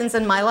seasons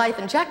in my life,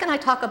 and Jack and I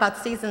talk about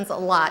seasons a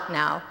lot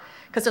now,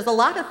 because there's a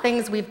lot of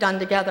things we've done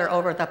together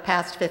over the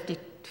past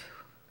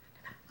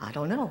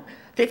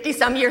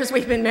 50-some years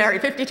we've been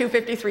married, 52,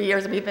 53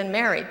 years we've been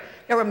married.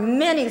 There were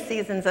many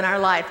seasons in our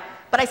life,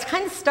 but I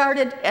kind of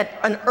started at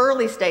an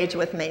early stage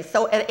with me.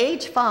 So at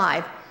age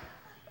 5,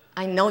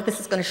 I know this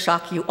is going to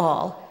shock you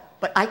all,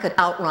 but I could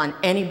outrun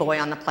any boy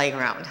on the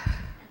playground.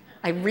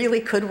 I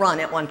really could run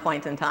at one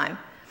point in time.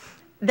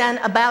 Then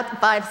about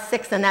 5,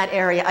 6 in that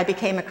area, I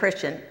became a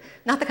Christian.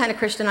 Not the kind of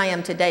Christian I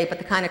am today, but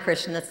the kind of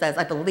Christian that says,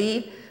 I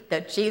believe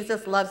that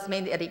Jesus loves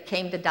me, that he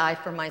came to die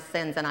for my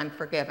sins, and I'm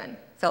forgiven.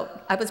 So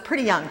I was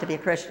pretty young to be a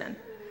Christian.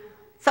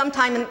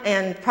 Sometime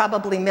in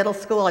probably middle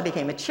school, I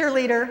became a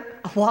cheerleader,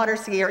 a water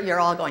skier.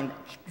 You're all going,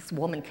 this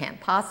woman can't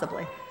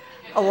possibly.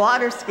 A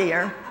water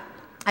skier.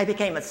 I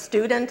became a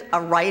student, a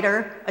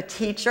writer, a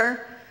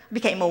teacher. I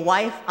became a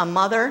wife, a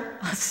mother,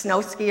 a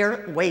snow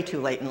skier, way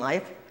too late in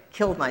life,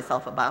 killed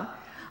myself about,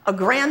 a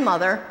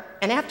grandmother,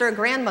 and after a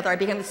grandmother, I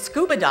became a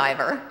scuba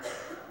diver,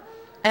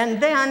 and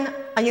then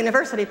a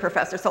university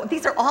professor. So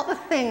these are all the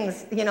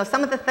things,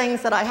 some of the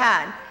things that I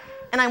had.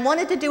 And I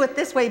wanted to do it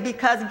this way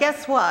because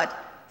guess what?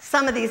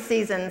 Some of these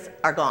seasons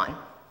are gone.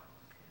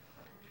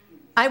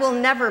 I will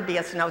never be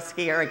a snow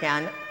skier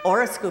again,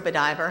 or a scuba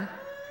diver,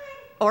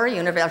 or a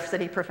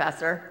university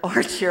professor, or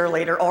a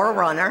cheerleader, or a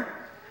runner.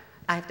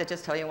 I have to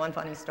just tell you one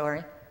funny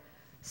story.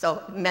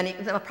 So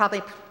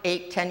probably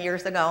 8, 10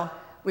 years ago,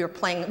 we were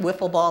playing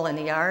wiffle ball in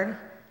the yard,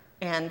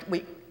 and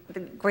the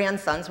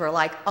grandsons were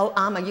like, oh,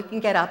 Amma, you can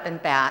get up and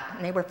bat.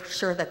 And they were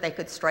sure that they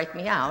could strike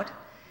me out.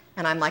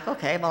 And I'm like,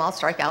 okay, well, I'll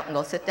strike out and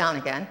go sit down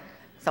again.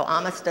 So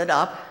Amma stood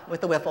up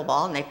with the wiffle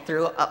ball, and they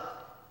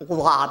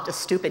lobbed a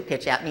stupid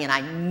pitch at me, and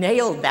I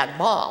nailed that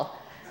ball.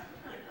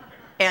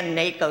 And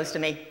Nate goes to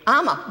me,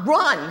 Amma,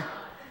 run!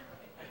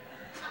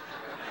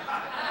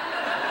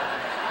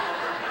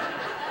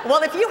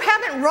 Well, if you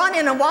haven't run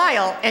in a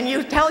while, and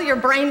you tell your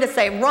brain to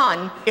say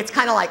run, it's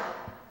kind of like,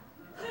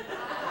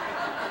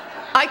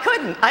 I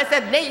couldn't. I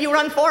said, Nate, you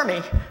run for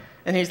me.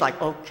 And he's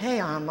like, okay,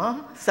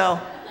 Amma. So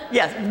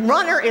yes,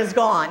 runner is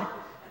gone.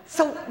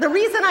 So the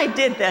reason I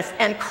did this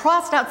and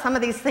crossed out some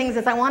of these things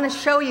is I want to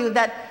show you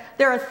that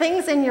there are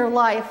things in your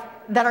life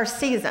that are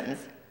seasons.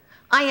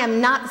 I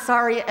am not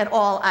sorry at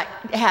all I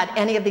had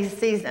any of these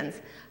seasons.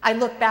 I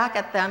look back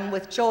at them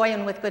with joy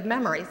and with good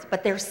memories,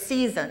 but they're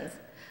seasons.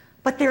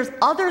 But there's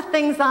other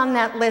things on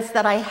that list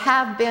that I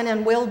have been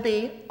and will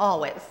be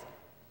always.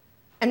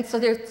 And so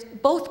there's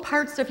both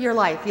parts of your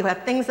life. You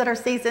have things that are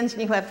seasons,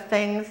 and you have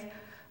things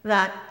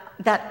that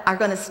are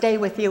going to stay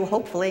with you,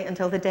 hopefully,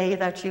 until the day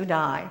that you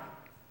die.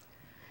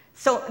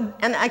 So,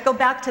 and I go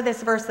back to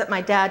this verse that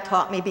my dad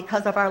taught me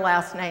because of our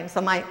last name.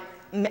 So my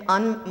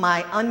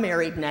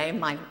unmarried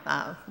name,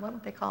 what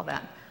would they call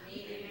that?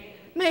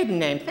 Maiden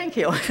name, thank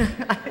you.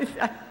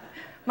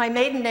 My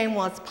maiden name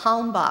was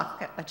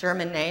Palmbach, a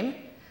German name.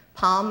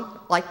 Palm,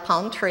 like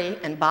palm tree,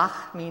 and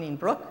Bach, meaning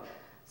brook.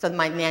 So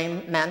my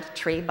name meant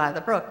tree by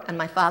the brook. And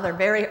my father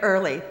very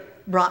early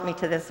brought me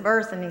to this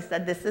verse, and he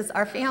said, this is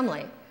our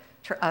family,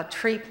 a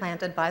tree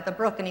planted by the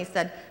brook. And he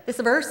said, this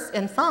verse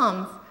in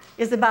Psalms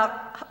is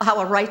about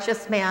how a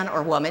righteous man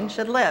or woman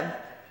should live.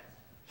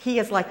 He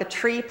is like a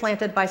tree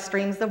planted by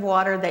streams of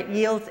water that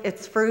yields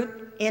its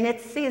fruit in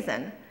its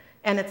season,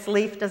 and its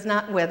leaf does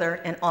not wither,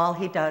 and all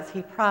he does,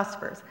 he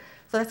prospers.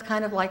 So that's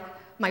kind of like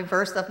my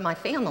verse of my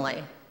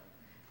family.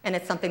 And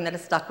it's something that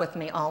has stuck with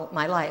me all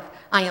my life.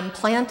 I am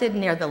planted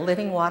near the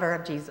living water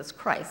of Jesus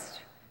Christ.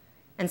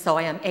 And so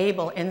I am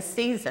able in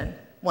season,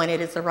 when it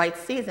is the right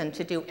season,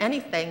 to do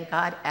anything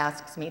God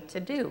asks me to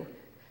do,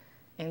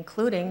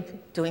 including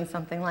doing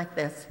something like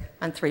this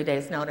on 3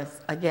 days' notice.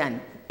 Again,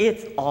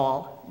 it's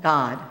all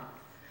God.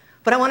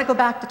 But I want to go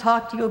back to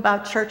talk to you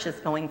about churches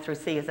going through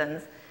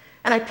seasons.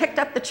 And I picked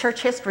up the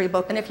church history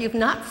book, and if you've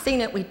not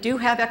seen it, we do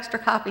have extra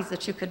copies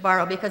that you could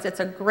borrow because it's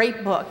a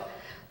great book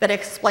that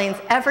explains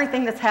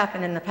everything that's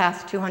happened in the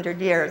past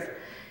 200 years.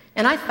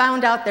 And I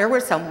found out there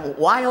were some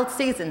wild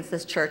seasons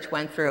this church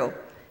went through.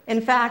 In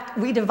fact,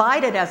 we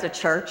divided as a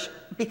church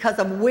because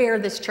of where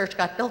this church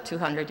got built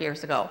 200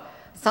 years ago.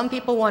 Some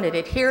people wanted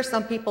it here,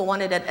 some people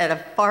wanted it at a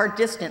far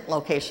distant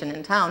location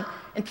in town,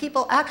 and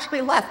people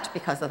actually left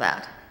because of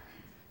that.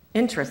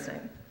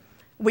 Interesting.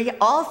 We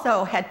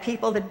also had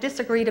people that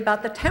disagreed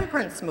about the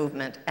temperance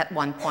movement at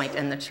one point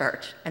in the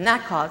church, and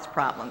that caused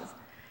problems.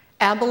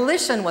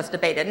 Abolition was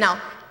debated.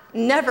 Now,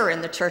 never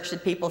in the church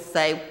did people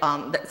say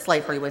that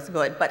slavery was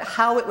good, but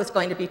how it was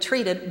going to be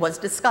treated was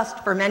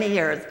discussed for many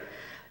years.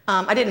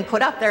 I didn't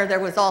put up there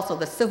was also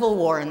the Civil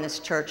War in this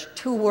church,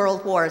 2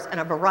 world wars, and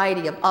a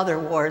variety of other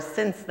wars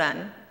since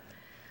then.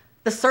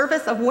 The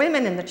service of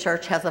women in the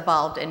church has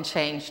evolved and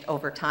changed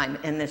over time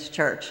in this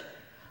church.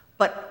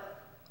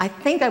 But I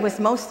think I was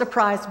most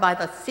surprised by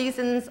the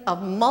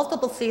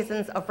multiple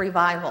seasons of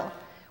revival.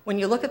 When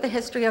you look at the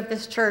history of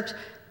this church,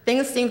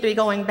 things seem to be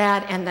going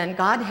bad, and then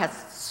God has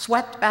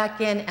swept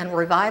back in, and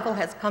revival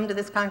has come to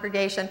this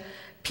congregation.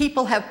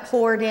 People have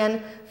poured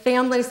in,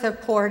 families have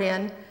poured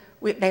in.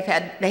 They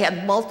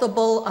had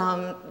multiple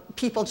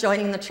people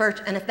joining the church,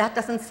 and if that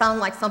doesn't sound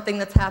like something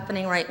that's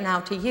happening right now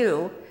to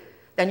you,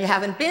 then you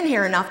haven't been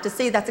here enough to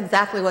see that's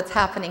exactly what's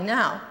happening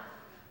now.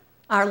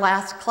 Our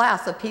last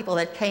class of people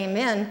that came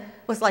in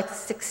was like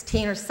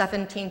 16 or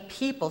 17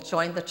 people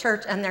joined the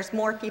church, and there's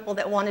more people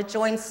that want to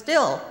join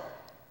still.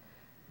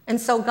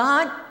 And so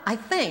God, I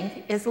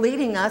think, is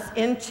leading us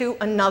into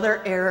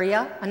another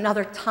area,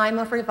 another time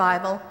of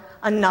revival,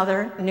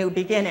 another new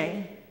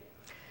beginning.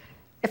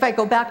 If I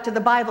go back to the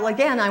Bible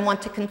again, I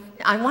want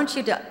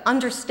you to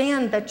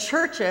understand that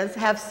churches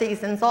have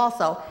seasons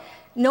also.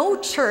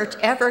 No church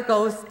ever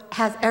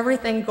has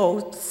everything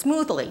go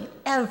smoothly,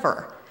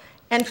 ever.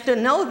 And to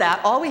know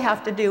that, all we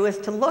have to do is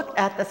to look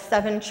at the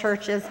 7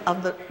 churches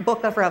of the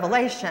book of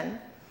Revelation.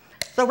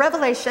 So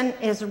Revelation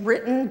is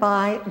written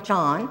by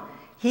John.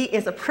 He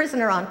is a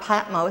prisoner on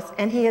Patmos,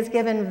 and he is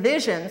given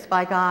visions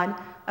by God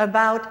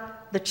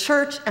about the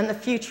church and the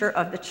future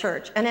of the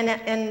church.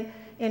 And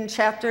in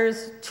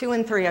chapters 2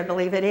 and 3, I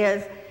believe it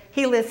is,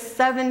 he lists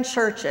 7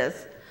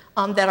 churches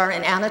that are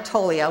in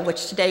Anatolia,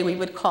 which today we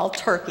would call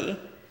Turkey.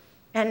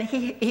 And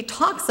he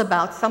talks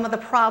about some of the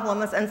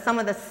problems and some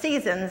of the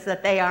seasons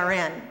that they are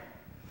in.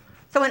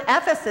 So in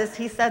Ephesus,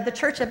 he said the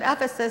church of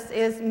Ephesus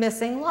is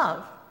missing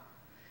love.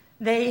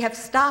 They have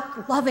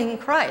stopped loving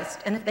Christ.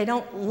 And if they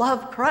don't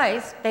love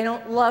Christ, they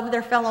don't love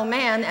their fellow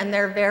man, and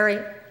they're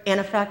very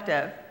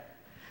ineffective.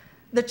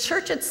 The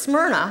church at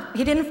Smyrna,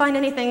 he didn't find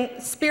anything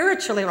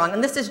spiritually wrong.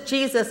 And this is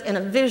Jesus in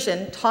a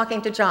vision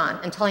talking to John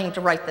and telling him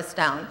to write this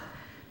down.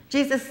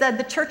 Jesus said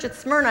the church at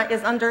Smyrna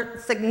is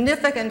under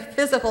significant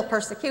physical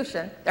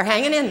persecution. They're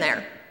hanging in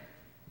there.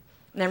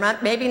 They're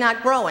maybe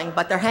not growing,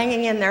 but they're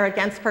hanging in there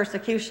against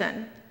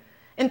persecution.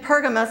 In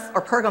Pergamos,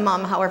 or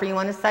Pergamum, however you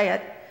want to say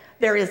it,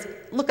 there is,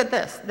 look at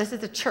this. This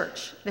is a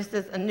church. This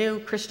is a new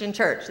Christian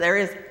church. There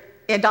is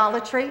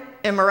idolatry,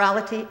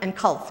 immorality, and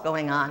cults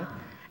going on.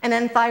 And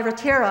in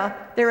Thyatira,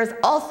 there is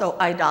also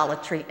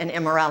idolatry and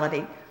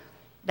immorality.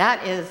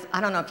 That is,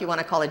 I don't know if you want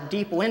to call it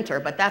deep winter,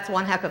 but that's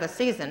one heck of a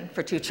season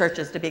for 2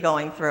 churches to be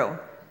going through.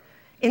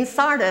 In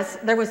Sardis,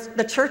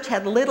 the church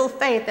had little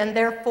faith, and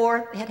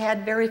therefore it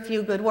had very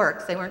few good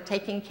works. They weren't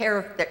taking care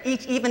of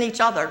even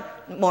each other,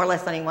 more or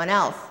less than anyone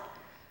else.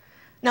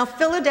 Now,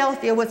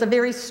 Philadelphia was a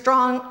very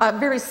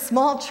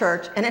small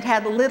church, and it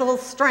had little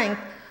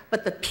strength,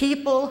 but the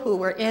people who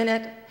were in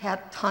it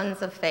had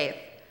tons of faith.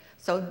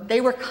 So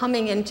they were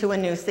coming into a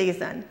new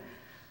season.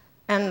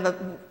 And the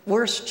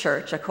worst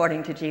church,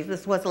 according to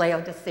Jesus, was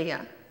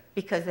Laodicea,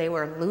 because they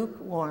were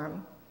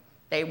lukewarm.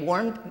 They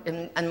warmed,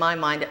 in my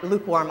mind,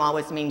 lukewarm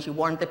always means you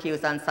warmed the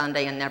pews on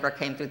Sunday and never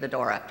came through the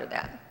door after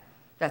that.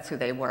 That's who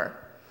they were.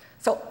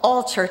 So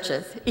all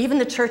churches, even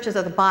the churches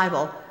of the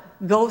Bible,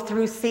 go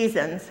through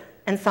seasons,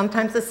 and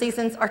sometimes the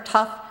seasons are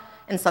tough,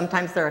 and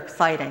sometimes they're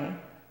exciting.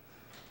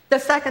 The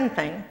second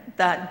thing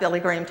that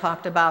Billy Graham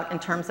talked about in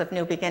terms of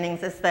new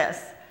beginnings is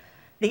this: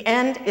 the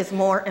end is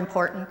more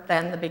important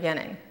than the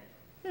beginning.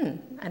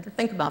 I had to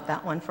think about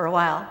that one for a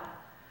while.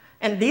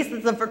 And these are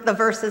the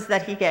verses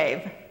that he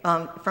gave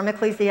from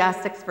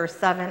Ecclesiastes, verse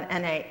 7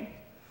 and 8.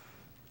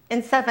 In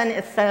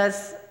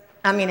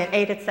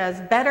 8 it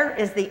says, better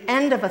is the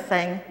end of a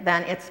thing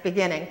than its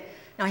beginning.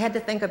 Now I had to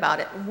think about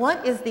it.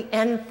 What is the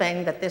end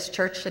thing that this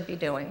church should be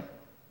doing?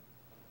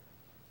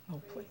 Oh,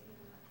 please.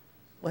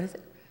 What is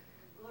it?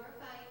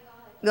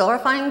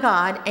 Glorifying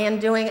God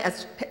and doing,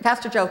 as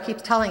Pastor Joe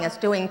keeps telling us,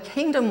 doing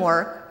kingdom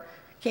work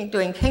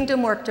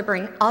to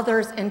bring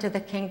others into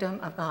the kingdom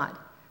of God.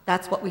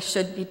 That's what we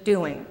should be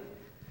doing.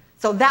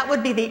 So that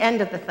would be the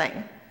end of the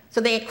thing. So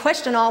the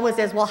question always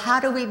is, well, how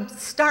do we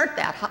start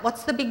that?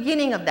 What's the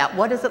beginning of that?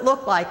 What does it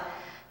look like?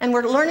 And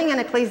we're learning in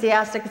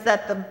Ecclesiastes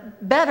that the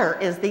better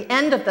is the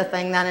end of the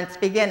thing than its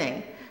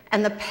beginning.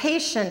 And the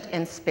patient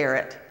in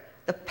spirit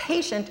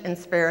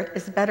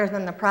is better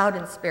than the proud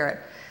in spirit.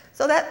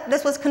 So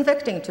this was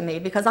convicting to me,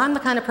 because I'm the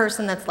kind of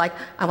person that's like,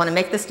 I want to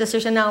make this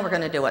decision now, we're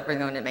going to do it. We're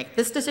going to make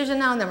this decision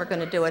now, and then we're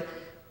going to do it.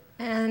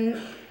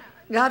 And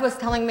God was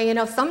telling me,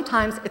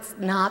 sometimes it's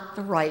not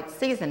the right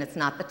season. It's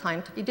not the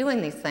time to be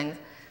doing these things.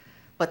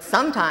 But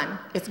sometime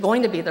it's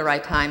going to be the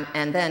right time,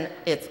 and then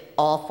it's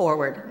all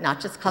forward, not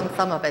just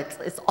some of it.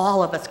 It's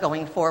all of us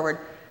going forward,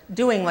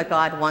 doing what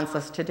God wants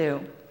us to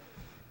do.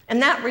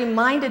 And that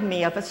reminded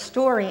me of a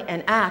story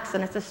in Acts,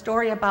 and it's a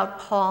story about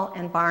Paul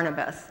and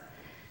Barnabas.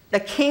 The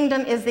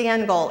kingdom is the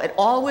end goal. It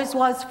always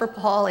was for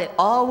Paul. It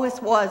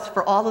always was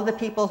for all of the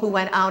people who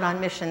went out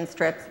on mission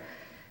trips.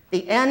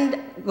 The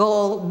end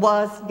goal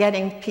was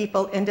getting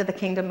people into the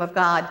kingdom of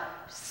God,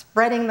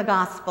 spreading the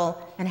gospel,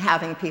 and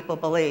having people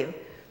believe.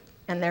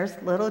 And there's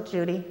little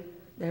Judy.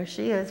 There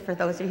she is, for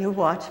those of you who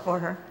watch for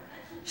her.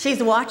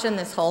 She's watching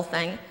this whole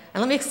thing.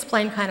 And let me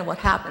explain kind of what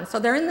happened. So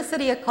they're in the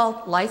city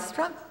called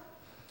Lystra.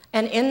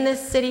 And in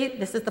this city,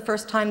 this is the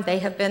first time they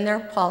have been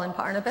there, Paul and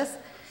Barnabas.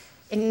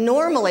 And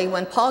normally,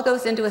 when Paul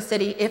goes into a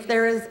city, if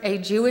there is a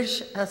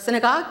Jewish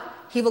synagogue,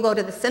 he will go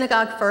to the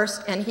synagogue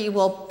first, and he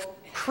will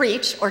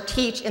preach or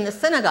teach in the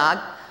synagogue,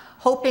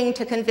 hoping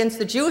to convince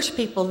the Jewish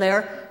people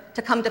there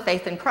to come to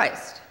faith in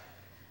Christ.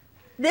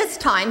 This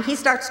time, he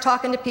starts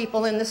talking to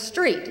people in the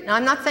street. Now,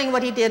 I'm not saying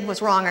what he did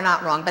was wrong or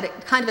not wrong, but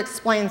it kind of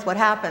explains what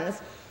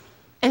happens.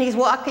 And he's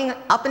walking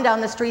up and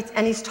down the streets,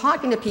 and he's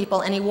talking to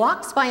people, and he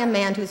walks by a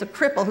man who's a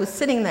cripple who's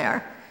sitting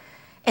there,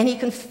 and he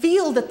can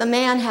feel that the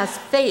man has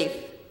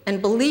faith and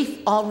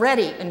belief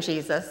already in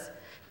Jesus.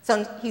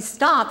 So he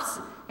stops,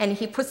 and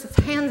he puts his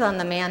hands on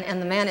the man,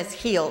 and the man is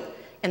healed.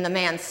 And the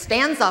man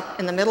stands up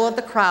in the middle of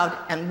the crowd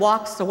and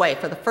walks away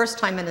for the first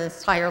time in his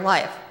entire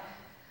life.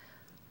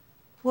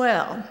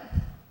 Well,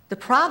 the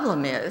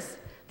problem is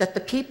that the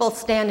people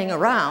standing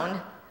around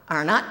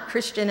are not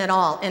Christian at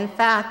all. In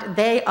fact,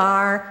 they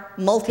are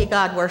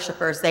multi-God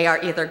worshipers. They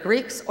are either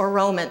Greeks or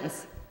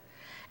Romans.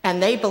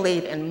 And they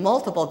believe in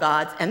multiple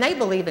gods, and they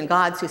believe in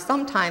gods who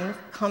sometimes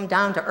come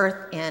down to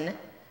earth in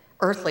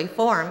earthly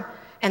form.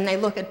 And they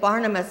look at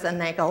Barnabas and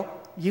they go,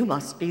 "You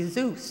must be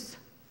Zeus."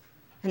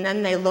 And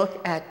then they look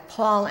at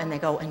Paul and they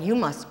go, "And you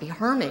must be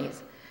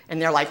Hermes."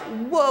 And they're like,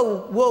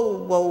 "Whoa, whoa,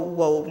 whoa,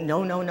 whoa,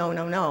 no, no, no,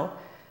 no, no.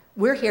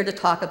 We're here to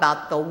talk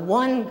about the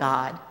one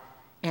God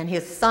and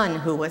his son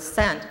who was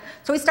sent."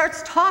 So they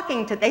start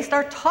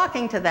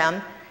talking to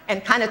them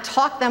and kind of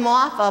talk them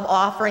off of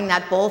offering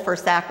that bull for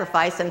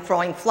sacrifice and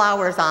throwing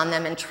flowers on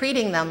them and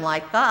treating them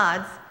like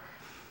gods.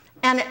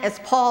 And as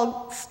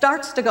Paul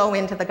starts to go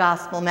into the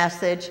gospel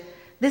message,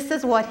 this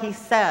is what he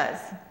says.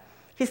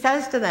 He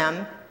says to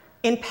them,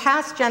 "In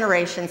past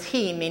generations,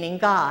 he," meaning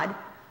God,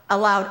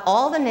 "allowed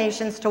all the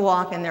nations to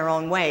walk in their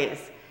own ways.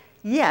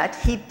 Yet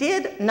he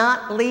did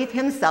not leave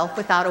himself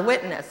without a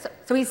witness."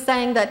 So he's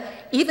saying that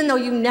even though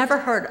you never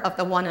heard of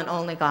the one and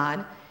only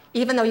God,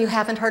 even though you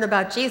haven't heard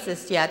about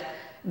Jesus yet,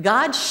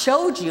 God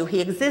showed you he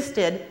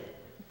existed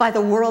by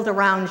the world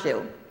around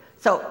you.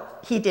 So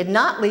he did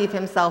not leave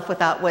himself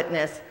without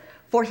witness,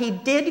 for he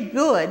did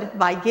good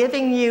by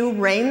giving you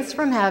rains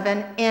from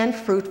heaven and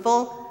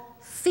fruitful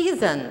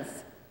seasons,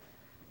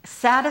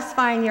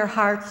 satisfying your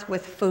hearts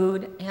with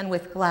food and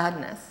with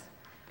gladness.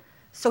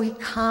 So he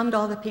calmed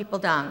all the people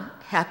down.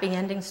 Happy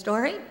ending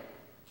story?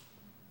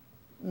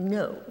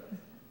 No.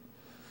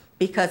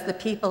 Because the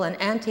people in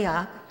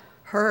Antioch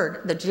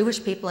heard, the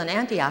Jewish people in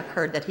Antioch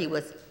heard that he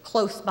was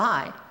close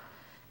by.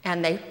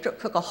 And they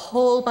took a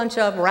whole bunch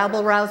of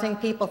rabble-rousing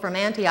people from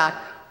Antioch,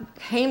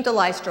 came to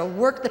Lystra,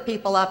 worked the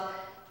people up,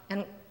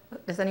 and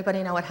does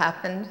anybody know what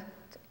happened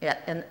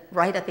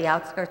right at the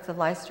outskirts of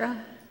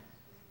Lystra?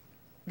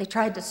 They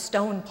tried to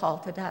stone Paul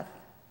to death.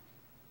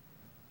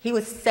 He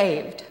was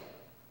saved.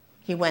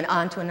 He went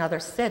on to another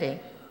city,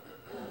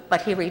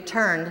 but he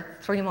returned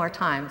 3 more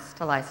times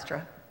to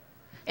Lystra.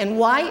 And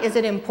why is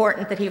it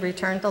important that he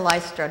returned to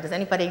Lystra? Does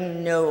anybody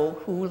know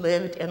who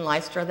lived in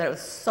Lystra that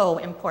was so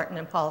important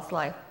in Paul's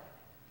life?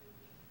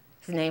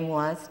 His name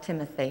was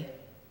Timothy.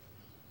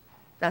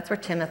 That's where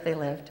Timothy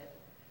lived.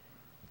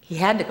 He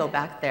had to go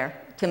back there.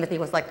 Timothy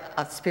was like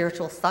a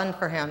spiritual son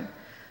for him.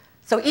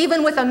 So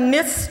even with a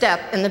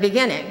misstep in the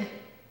beginning,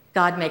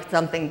 God made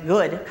something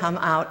good come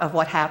out of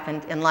what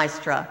happened in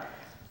Lystra.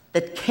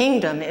 The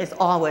kingdom is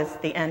always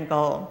the end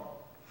goal.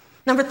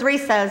 Number 3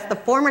 says, the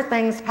former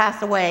things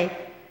pass away,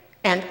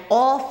 and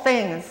all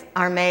things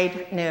are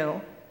made new.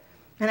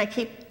 And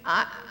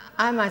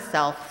I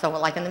myself, so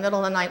like in the middle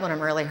of the night when I'm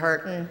really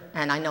hurting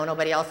and I know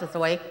nobody else is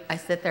awake, I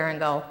sit there and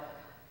go,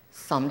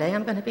 someday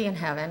I'm going to be in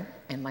heaven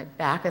and my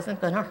back isn't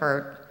going to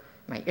hurt,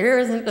 my ear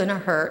isn't going to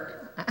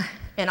hurt.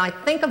 And I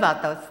think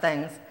about those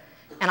things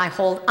and I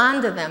hold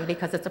on to them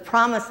because it's a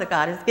promise that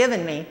God has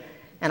given me,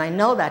 and I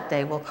know that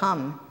day will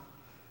come.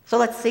 So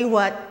let's see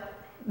what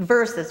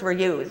verses were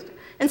used.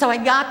 And so I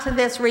got to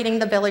this reading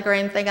the Billy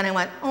Graham thing, and I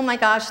went, oh my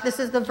gosh, this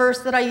is the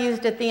verse that I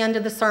used at the end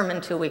of the sermon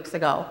 2 weeks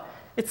ago.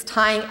 It's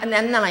tying, and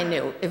then I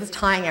knew it was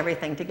tying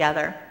everything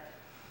together.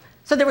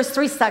 So there was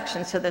 3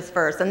 sections to this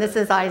verse, and this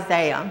is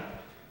Isaiah.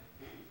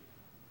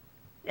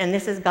 And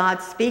this is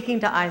God speaking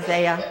to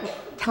Isaiah,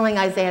 telling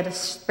Isaiah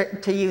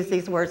to use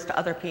these words to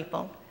other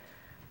people.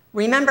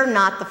 Remember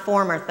not the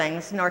former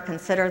things, nor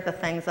consider the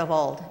things of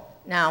old.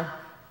 Now,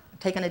 I'm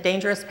taking a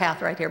dangerous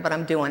path right here, but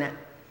I'm doing it.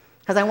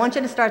 Because I want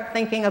you to start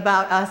thinking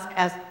about us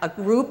as a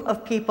group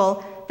of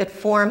people that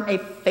form a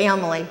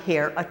family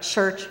here, a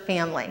church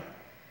family.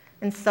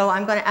 And so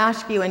I'm going to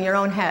ask you in your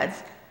own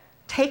heads,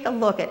 take a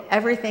look at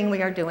everything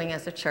we are doing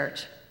as a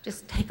church.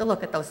 Just take a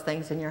look at those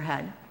things in your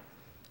head.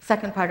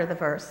 Second part of the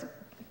verse,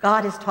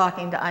 God is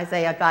talking to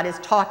Isaiah. God is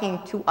talking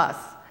to us.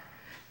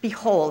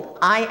 Behold,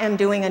 I am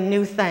doing a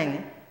new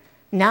thing.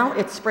 Now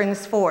it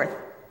springs forth.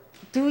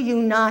 Do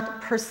you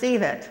not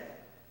perceive it?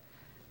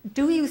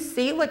 Do you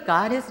see what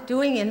God is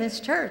doing in this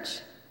church?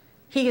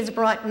 He has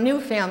brought new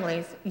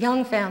families,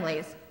 young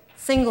families,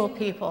 single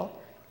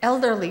people,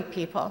 elderly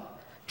people,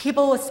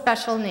 people with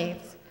special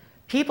needs,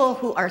 people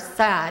who are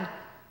sad,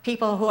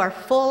 people who are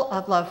full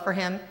of love for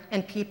him,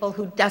 and people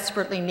who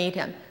desperately need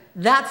him.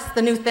 That's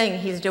the new thing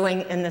he's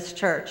doing in this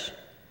church.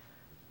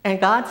 And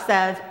God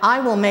says, I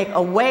will make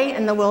a way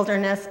in the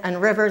wilderness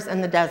and rivers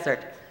in the desert.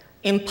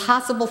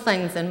 Impossible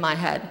things in my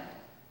head.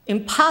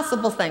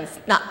 Impossible things,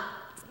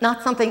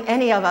 not something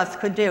any of us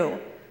could do.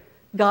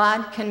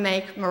 God can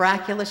make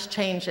miraculous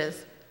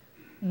changes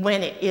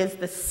when it is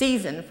the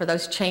season for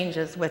those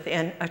changes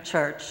within a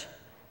church.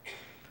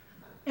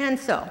 And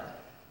so,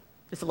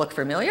 does it look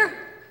familiar?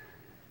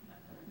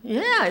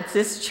 Yeah, it's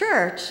this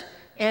church,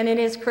 and it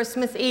is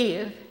Christmas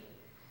Eve.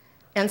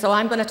 And so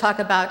I'm going to talk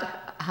about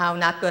how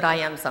not good I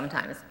am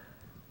sometimes.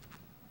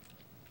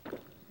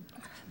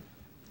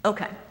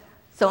 Okay,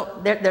 so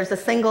there's a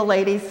single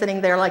lady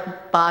sitting there like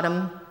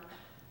the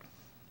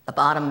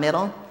bottom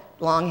middle,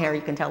 long hair,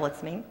 you can tell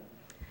it's me.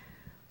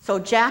 So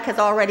Jack has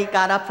already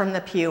got up from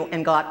the pew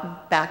and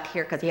got back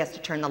here because he has to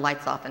turn the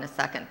lights off in a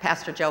second.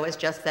 Pastor Joe has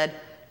just said,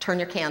 turn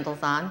your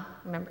candles on,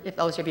 remember, if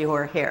those of you who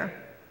are here.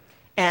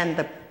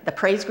 And the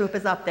praise group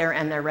is up there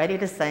and they're ready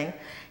to sing.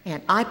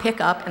 And I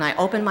pick up and I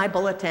open my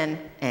bulletin,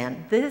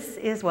 and this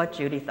is what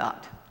Judy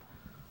thought.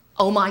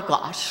 Oh my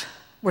gosh,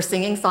 we're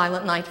singing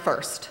Silent Night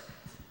first.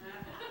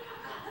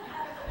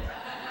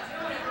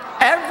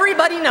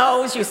 Everybody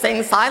knows you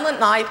sing Silent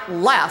Night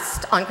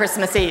last on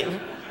Christmas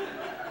Eve.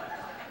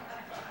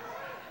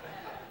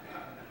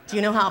 Do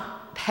you know how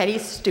petty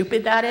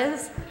stupid that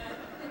is?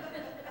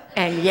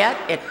 And yet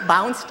it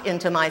bounced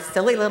into my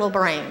silly little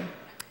brain.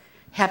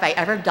 Have I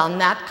ever done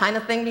that kind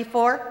of thing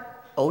before?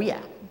 Oh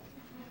yeah.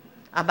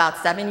 About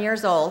 7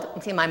 years old,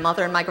 you see, my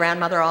mother and my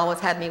grandmother always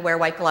had me wear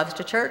white gloves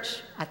to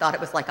church. I thought it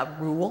was like a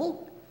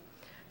rule.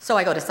 So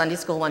I go to Sunday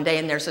school one day,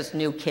 and there's this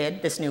new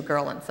kid, this new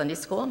girl in Sunday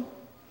school.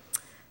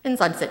 And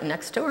so I'm sitting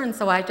next to her, and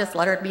so I just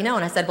let her be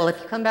known. I said, well, if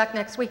you come back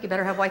next week, you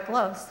better have white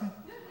gloves.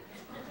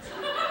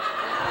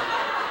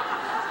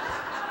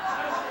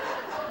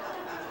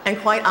 And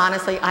quite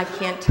honestly, I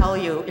can't tell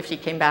you if she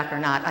came back or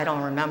not. I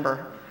don't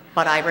remember.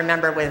 But I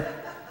remember with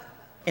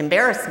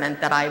embarrassment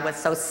that I was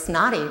so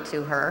snotty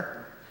to her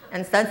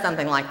and said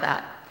something like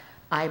that.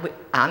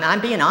 I'm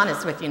being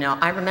honest with you now.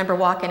 I remember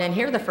walking in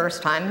here the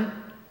first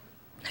time,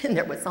 and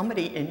there was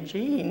somebody in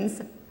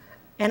jeans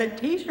and a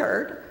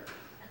t-shirt.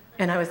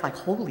 And I was like,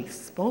 holy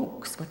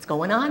smokes, what's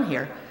going on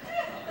here?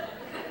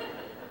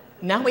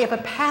 Now we have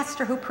a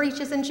pastor who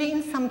preaches in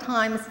jeans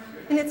sometimes,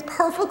 and it's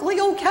perfectly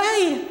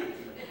okay.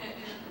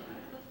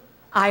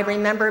 I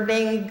remember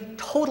being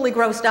totally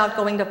grossed out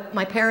going to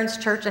my parents'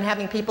 church and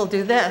having people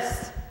do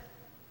this.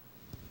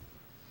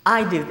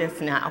 I do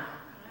this now.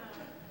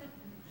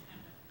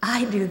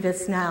 I do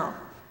this now.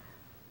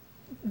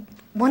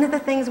 One of the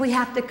things we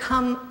have to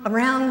come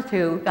around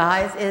to,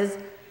 guys, is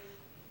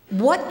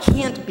what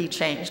can't be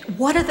changed?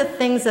 What are the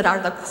things that are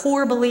the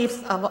core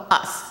beliefs of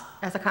us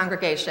as a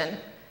congregation?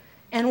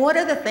 And what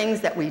are the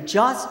things that we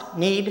just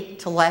need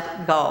to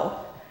let go?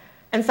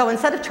 And so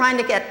instead of trying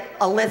to get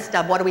a list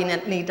of what do we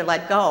need to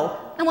let go,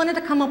 I wanted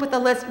to come up with a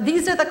list.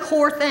 These are the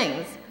core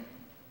things.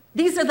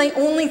 These are the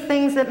only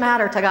things that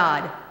matter to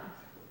God.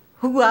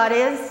 Who God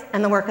is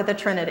and the work of the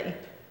Trinity.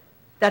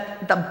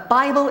 That the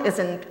Bible is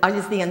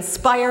the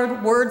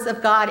inspired words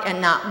of God,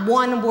 and not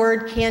one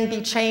word can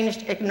be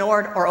changed,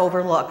 ignored, or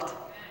overlooked.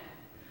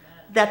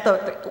 That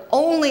the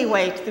only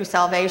way through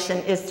salvation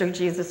is through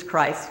Jesus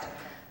Christ.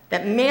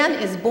 That man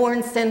is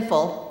born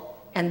sinful,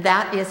 and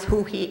that is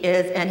who he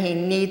is, and he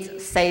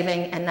needs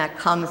saving, and that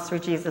comes through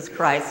Jesus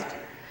Christ.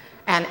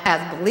 And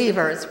as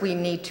believers, we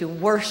need to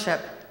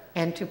worship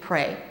and to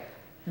pray.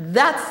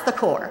 That's the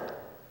core.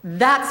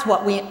 That's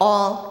what we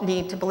all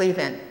need to believe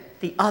in.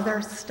 The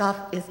other stuff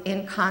is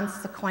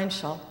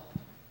inconsequential.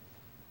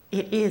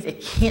 It is.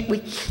 We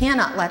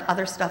cannot let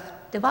other stuff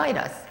divide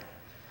us.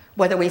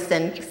 Whether we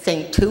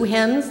sing 2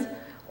 hymns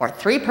or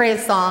 3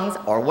 praise songs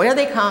or where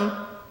they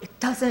come, it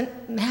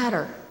doesn't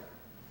matter.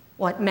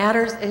 What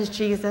matters is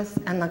Jesus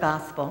and the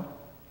gospel.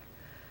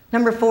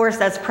 Number 4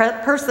 says,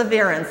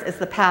 perseverance is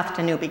the path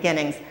to new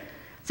beginnings.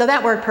 So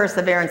that word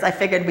perseverance, I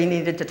figured we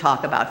needed to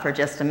talk about for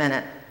just a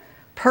minute.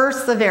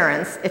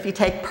 Perseverance, if you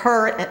take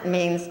per, it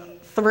means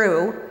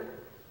through,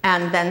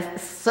 and then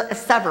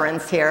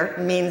severance here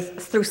means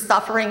through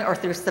suffering or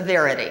through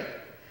severity.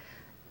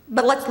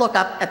 But let's look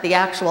up at the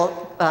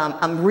actual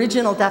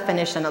original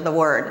definition of the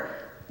word.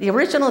 The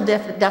original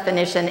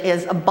definition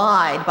is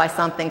abide by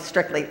something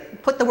strictly.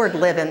 Put the word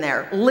live in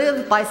there.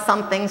 Live by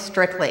something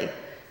strictly.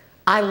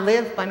 I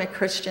live by my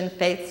Christian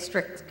faith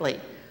strictly.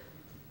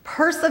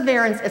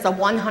 Perseverance is a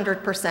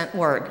 100%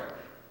 word.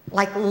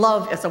 Like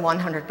love is a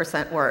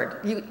 100% word.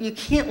 You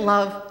can't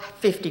love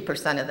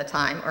 50% of the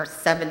time or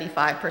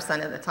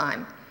 75% of the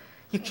time.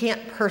 You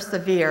can't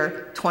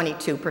persevere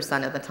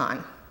 22% of the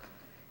time.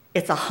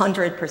 It's a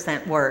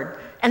 100% word.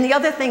 And the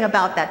other thing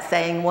about that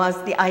saying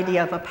was the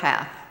idea of a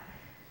path.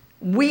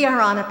 We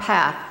are on a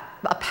path.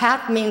 A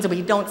path means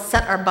we don't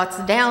set our butts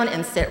down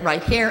and sit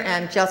right here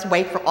and just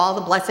wait for all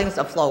the blessings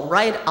to flow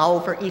right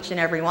over each and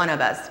every one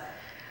of us.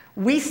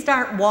 We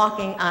start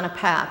walking on a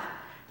path.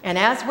 And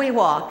as we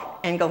walk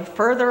and go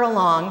further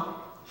along,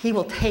 he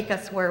will take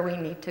us where we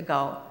need to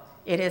go.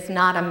 It is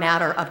not a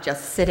matter of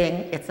just sitting,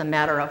 it's a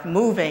matter of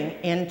moving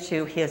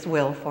into his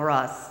will for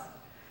us.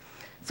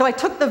 So I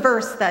took the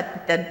verse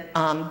that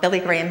Billy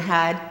Graham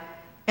had,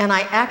 and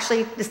I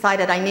actually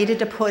decided I needed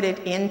to put it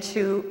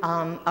into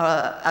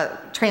a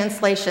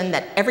translation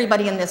that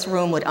everybody in this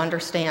room would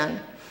understand.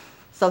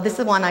 So this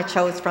is one I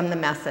chose from the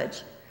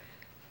Message.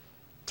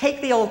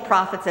 Take the old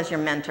prophets as your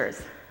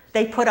mentors.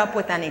 They put up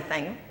with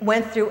anything,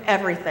 went through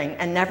everything,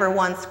 and never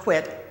once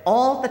quit,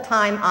 all the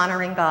time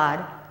honoring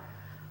God.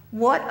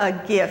 What a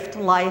gift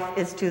life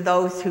is to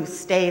those who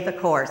stay the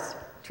course,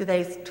 to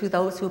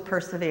those who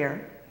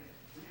persevere.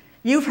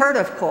 You've heard,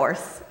 of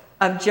course,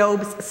 of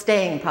Job's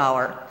staying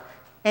power,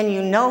 and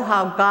you know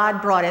how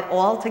God brought it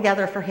all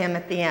together for him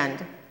at the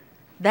end.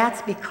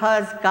 That's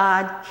because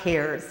God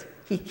cares.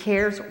 He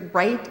cares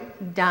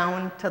right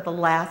down to the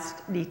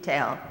last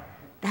detail.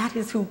 That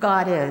is who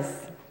God is.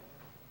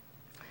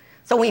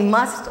 So we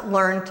must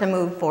learn to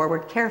move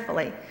forward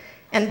carefully.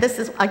 And this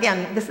is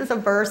a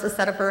verse, a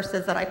set of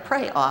verses that I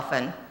pray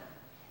often.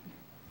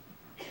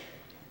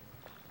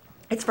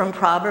 It's from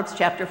Proverbs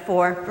chapter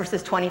 4,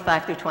 verses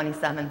 25 through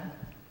 27.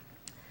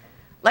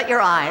 Let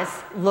your eyes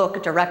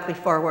look directly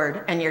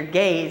forward and your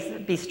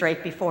gaze be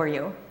straight before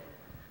you.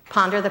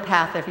 Ponder the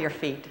path of your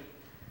feet.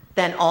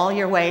 Then all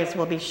your ways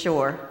will be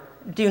sure.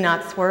 Do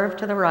not swerve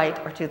to the right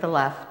or to the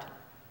left.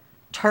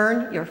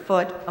 Turn your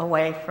foot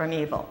away from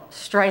evil.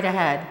 Straight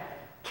ahead,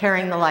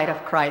 carrying the light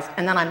of Christ.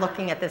 And then I'm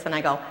looking at this and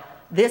I go,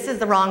 this is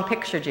the wrong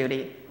picture,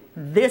 Judy.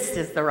 This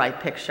is the right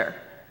picture.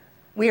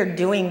 We are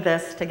doing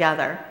this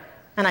together.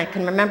 And I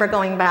can remember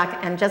going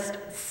back and just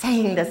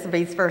saying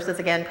these verses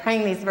again,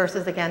 praying these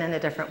verses again in a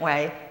different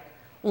way.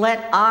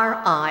 Let our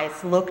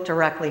eyes look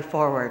directly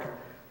forward.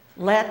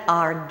 Let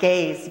our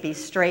gaze be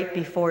straight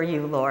before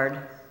you, Lord.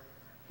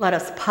 Let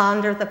us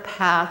ponder the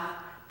path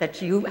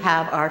that you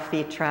have our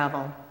feet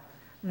travel.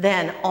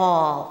 Then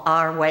all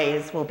our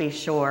ways will be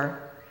sure.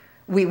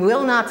 We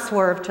will not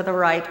swerve to the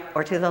right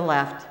or to the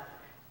left,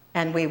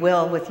 and we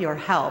will, with your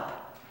help,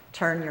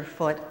 turn your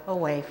foot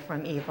away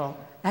from evil.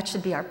 That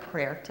should be our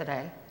prayer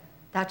today.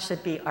 That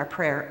should be our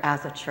prayer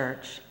as a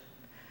church.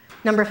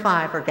 Number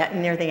 5, we're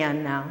getting near the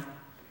end now.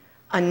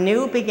 A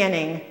new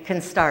beginning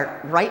can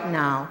start right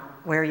now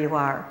where you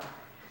are.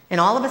 And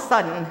all of a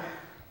sudden,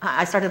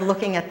 I started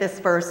looking at this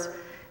verse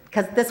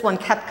because this one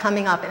kept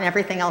coming up in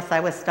everything else I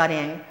was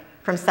studying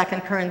from 2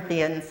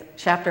 Corinthians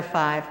chapter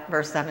 5,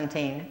 verse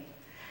 17.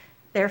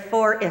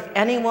 Therefore, if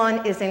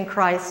anyone is in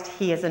Christ,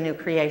 he is a new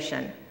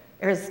creation.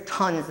 There's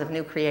tons of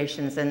new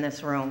creations in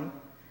this room.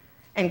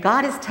 And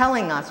God is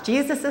telling us,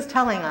 Jesus is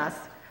telling us,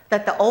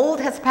 that the old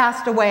has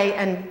passed away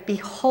and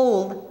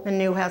behold, the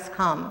new has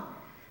come.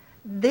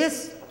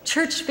 This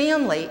church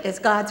family is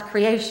God's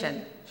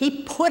creation.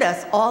 He put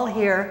us all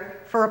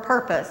here for a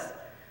purpose.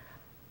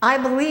 I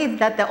believe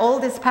that the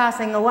old is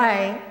passing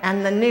away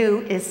and the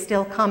new is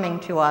still coming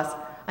to us.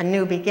 A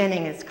new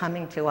beginning is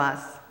coming to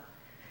us.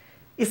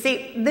 You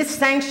see, this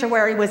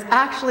sanctuary was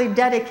actually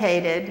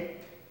dedicated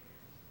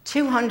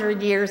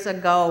 200 years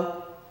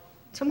ago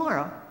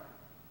tomorrow.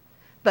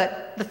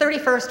 But the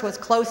 31st was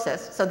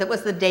closest, so that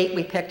was the date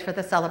we picked for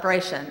the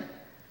celebration.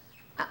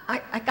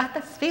 I got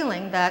this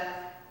feeling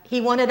that he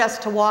wanted us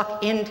to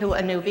walk into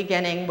a new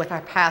beginning with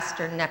our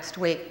pastor next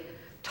week,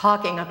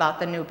 talking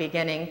about the new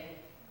beginning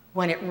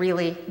when it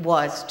really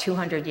was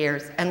 200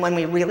 years, and when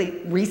we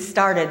really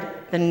restarted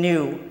the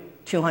new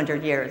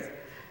 200 years.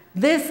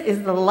 This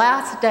is the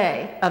last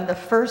day of the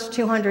first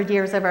 200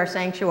 years of our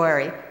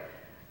sanctuary.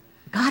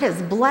 God has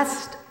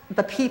blessed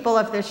the people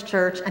of this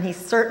church, and he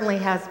certainly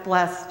has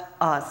blessed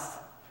us.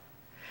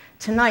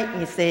 Tonight,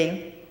 you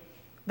see,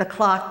 the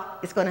clock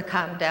is going to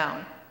calm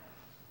down.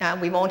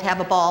 We won't have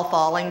a ball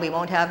falling. We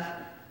won't have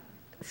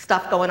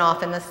stuff going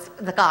off in the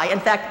sky. In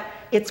fact,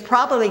 it's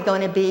probably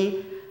going to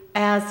be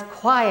as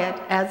quiet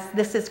as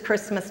this is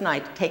Christmas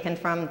night, taken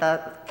from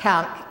the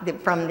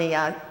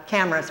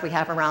cameras we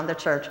have around the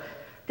church.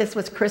 This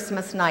was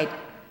Christmas night,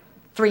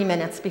 3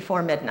 minutes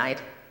before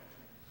midnight.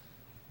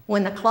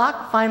 When the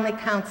clock finally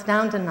counts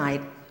down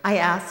tonight, I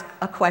ask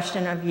a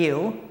question of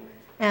you,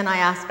 and I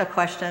ask a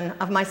question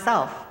of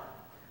myself.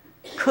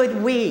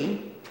 Could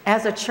we,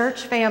 as a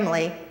church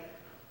family,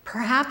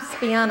 perhaps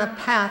be on a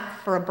path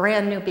for a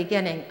brand new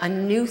beginning, a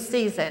new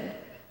season,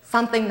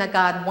 something that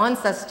God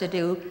wants us to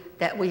do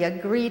that we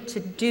agree to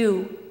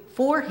do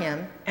for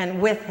him and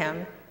with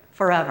him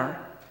forever?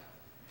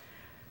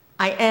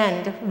 I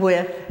end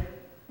with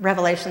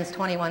Revelations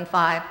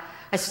 21:5.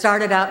 I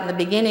started out in the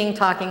beginning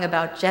talking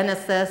about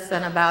Genesis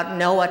and about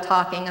Noah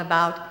talking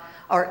about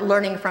or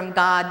learning from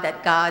God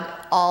that God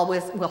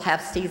always will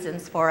have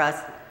seasons for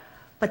us.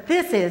 But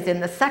this is in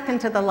the second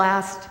to the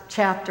last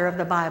chapter of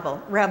the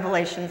Bible,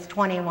 Revelations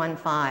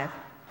 21:5.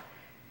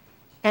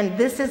 And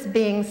this is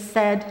being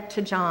said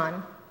to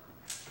John,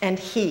 and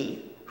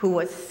he who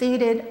was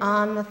seated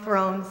on the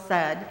throne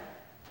said,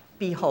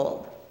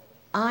 "Behold,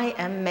 I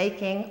am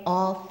making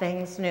all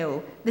things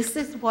new." This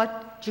is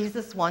what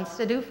Jesus wants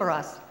to do for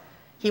us.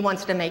 He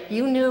wants to make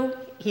you new.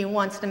 He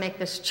wants to make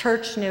this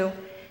church new.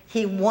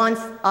 He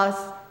wants us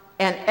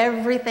and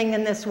everything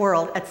in this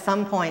world at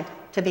some point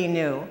to be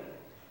new.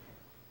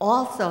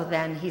 Also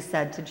then, he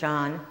said to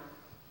John,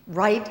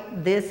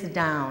 "Write this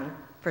down,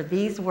 for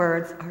these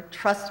words are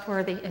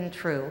trustworthy and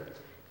true."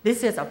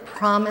 This is a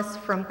promise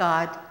from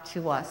God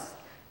to us.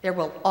 There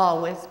will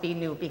always be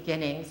new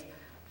beginnings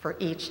for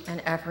each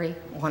and every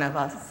one of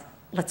us.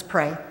 Let's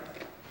pray.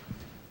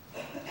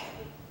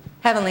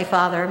 Heavenly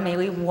Father, may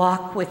we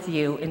walk with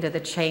you into the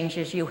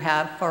changes you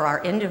have for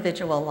our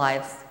individual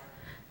lives,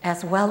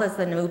 as well as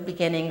the new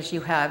beginnings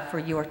you have for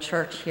your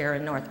church here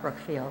in North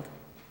Brookfield.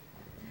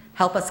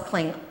 Help us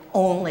cling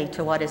only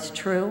to what is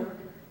true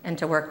and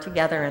to work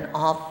together in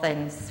all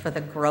things for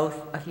the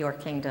growth of your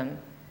kingdom.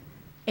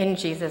 In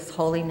Jesus'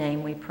 holy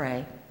name we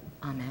pray.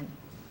 Amen.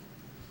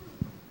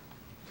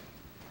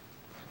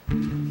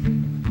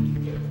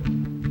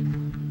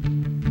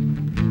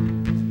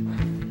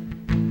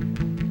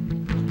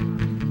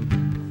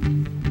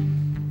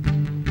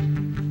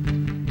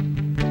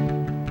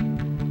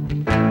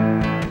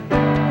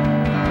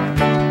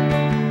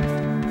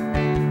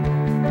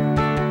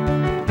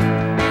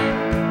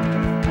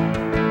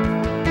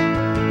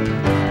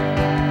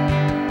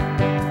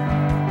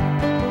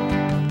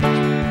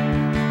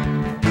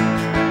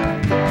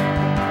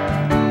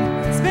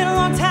 It's been a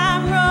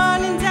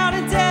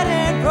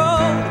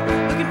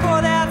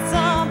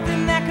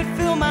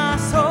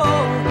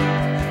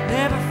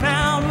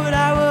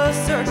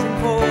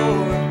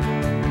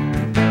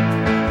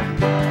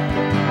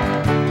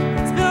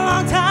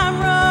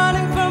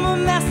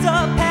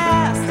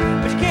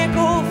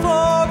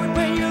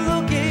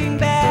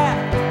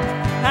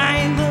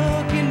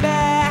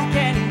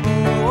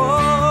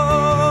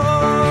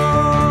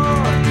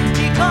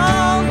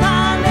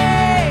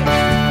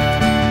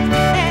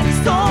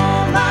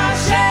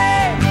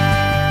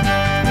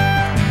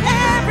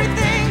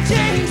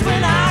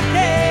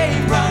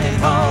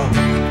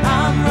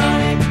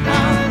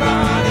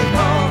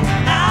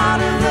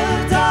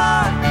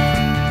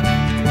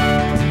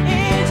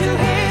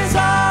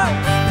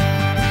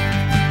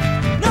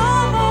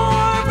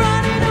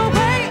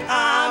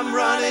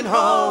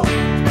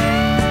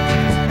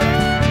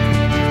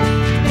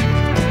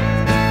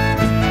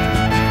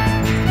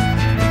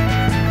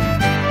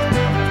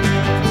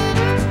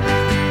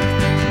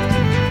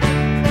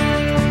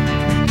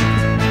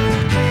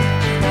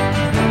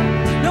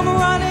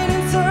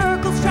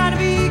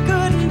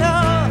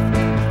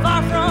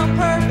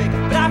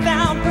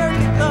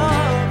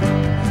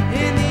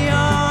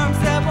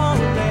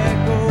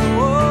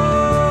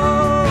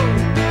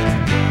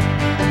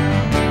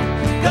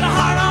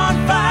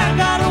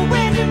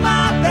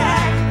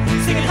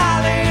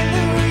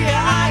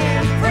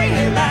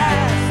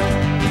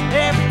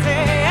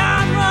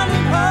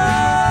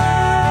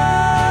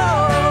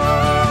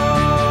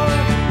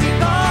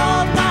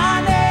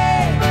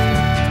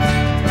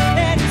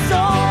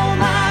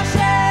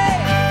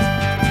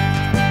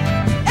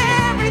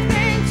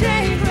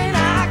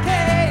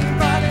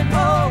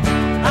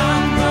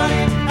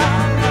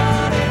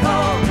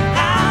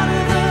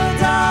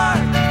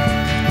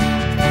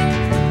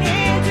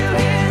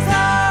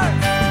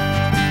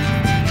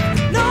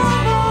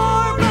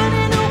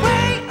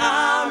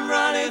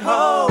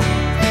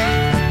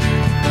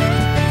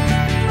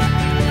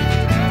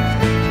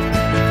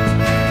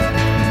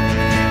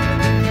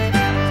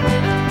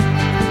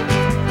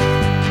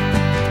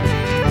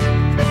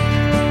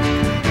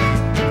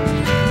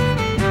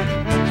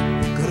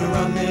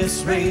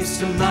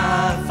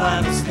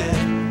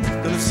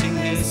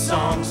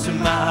songs to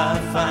my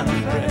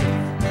final breath.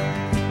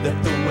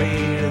 Let the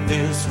weight of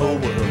this whole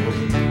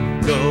world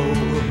go.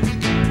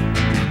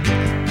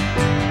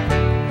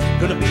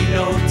 Gonna be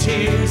no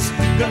tears,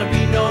 gonna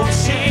be no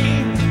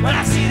shame when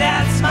I see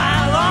that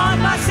smile on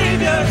my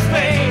Savior's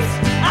face.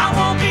 I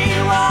won't be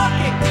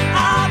walking,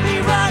 I'll be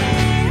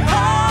running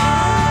home.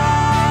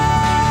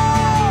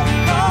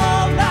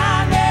 Called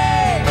my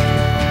name,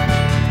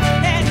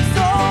 and He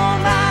stole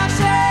my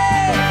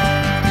shame.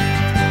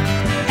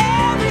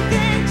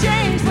 Everything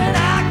changed when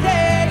I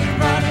came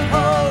running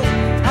home.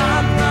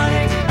 I'm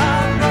running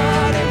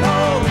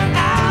home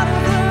out of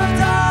the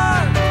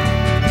dark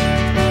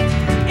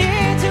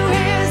into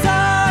His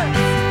arms.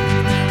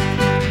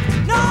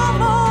 No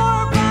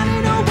more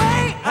running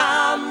away,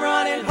 I'm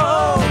running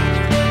home.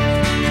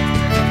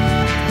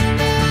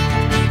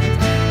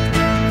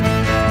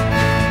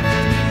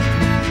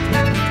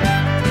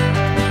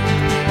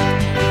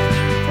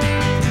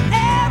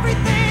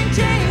 Everything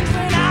changed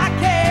when I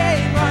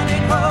came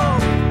running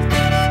home.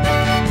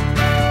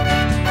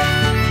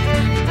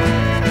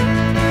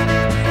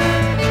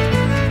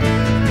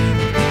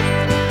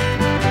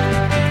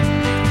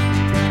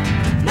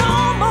 No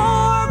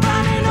more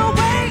running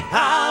away,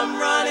 I'm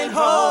running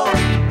home.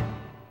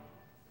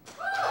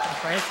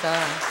 Praise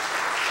God.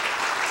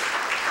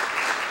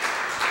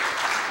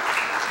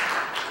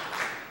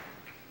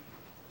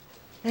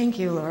 Thank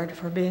you, Lord,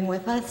 for being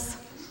with us,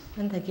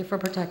 and thank you for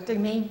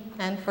protecting me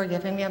and for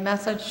giving me a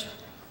message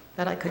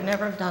that I could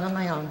never have done on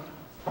my own.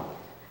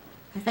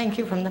 I thank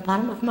you from the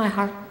bottom of my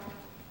heart.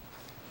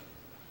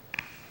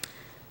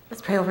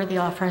 Let's pray over the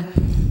offering.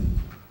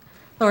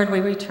 Lord, we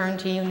return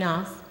to you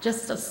now,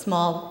 just a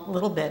small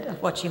little bit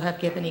of what you have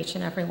given each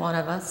and every one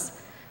of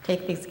us.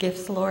 Take these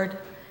gifts, Lord.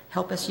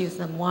 Help us use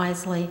them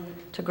wisely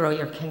to grow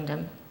your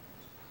kingdom.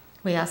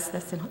 We ask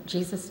this in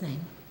Jesus'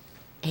 name.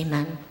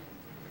 Amen.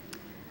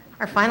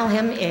 Our final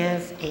hymn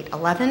is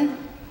 811,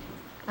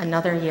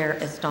 Another Year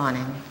is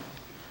Dawning.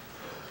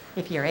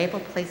 If you're able,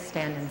 please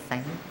stand and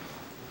sing.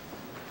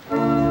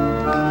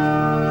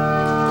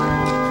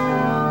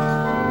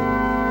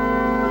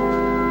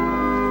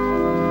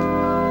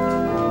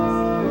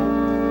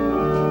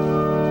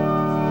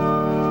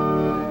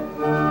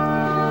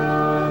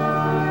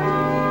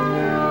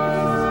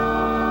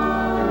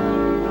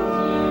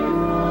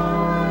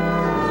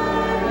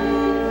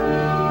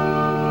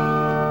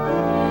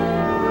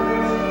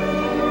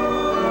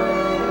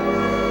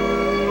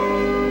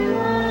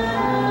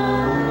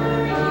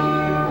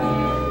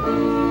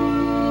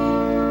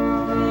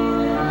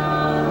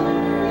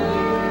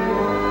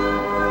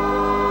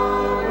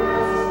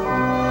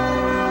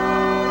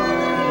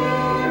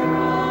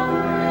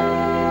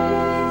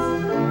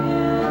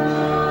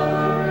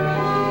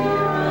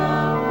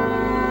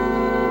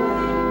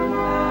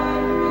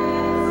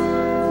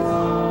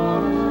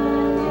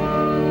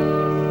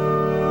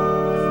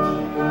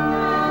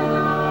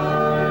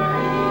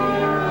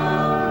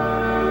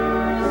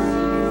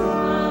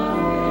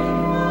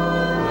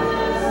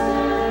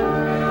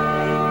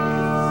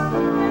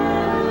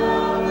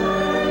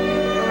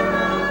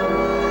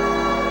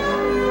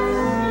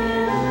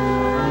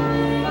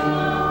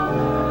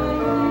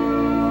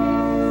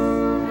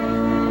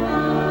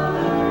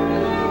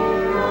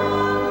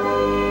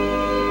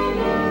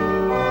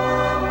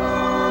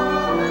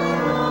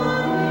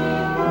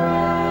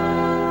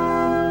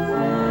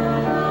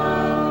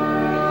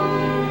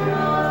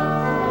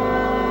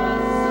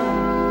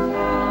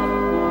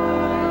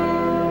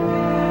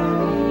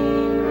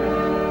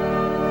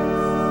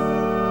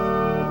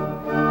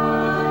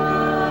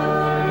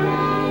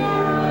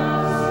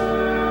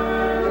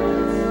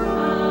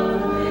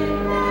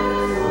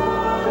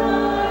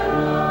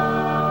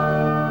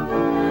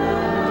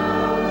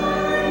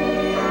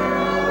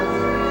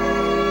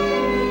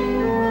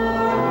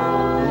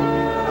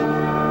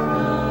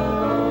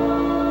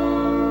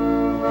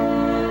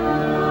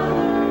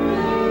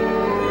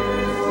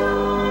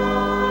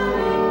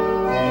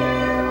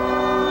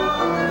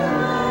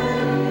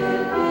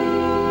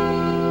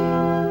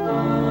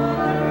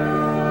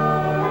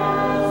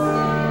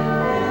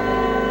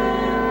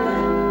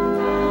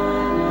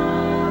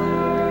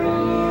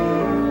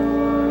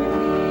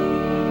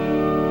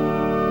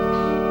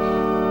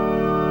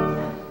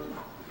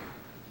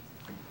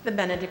 The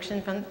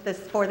benediction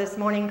for this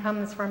morning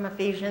comes from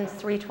Ephesians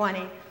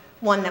 3:20,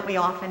 one that we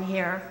often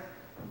hear,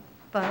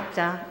 but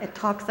it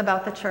talks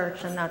about the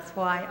church, and that's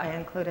why I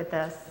included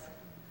this.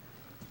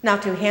 Now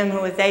to him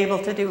who is able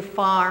to do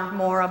far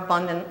more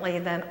abundantly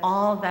than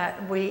all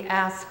that we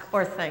ask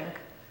or think,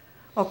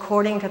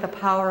 according to the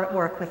power at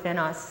work within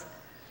us,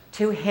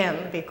 to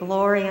him be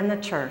glory in the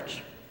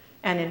church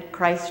and in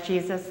Christ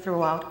Jesus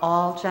throughout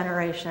all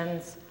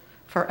generations,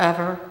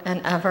 forever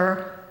and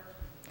ever.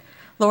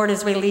 Lord,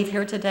 as we leave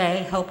here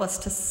today, help us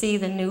to see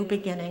the new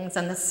beginnings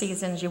and the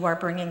seasons you are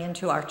bringing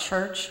into our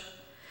church.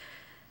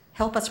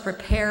 Help us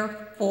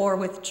prepare for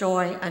with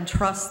joy and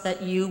trust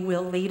that you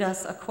will lead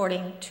us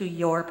according to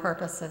your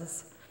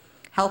purposes.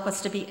 Help us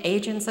to be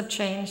agents of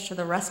change to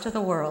the rest of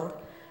the world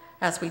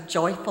as we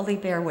joyfully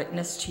bear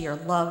witness to your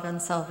love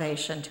and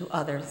salvation to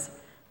others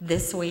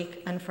this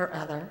week and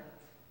forever.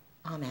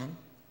 Amen.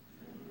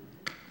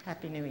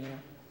 Happy New Year.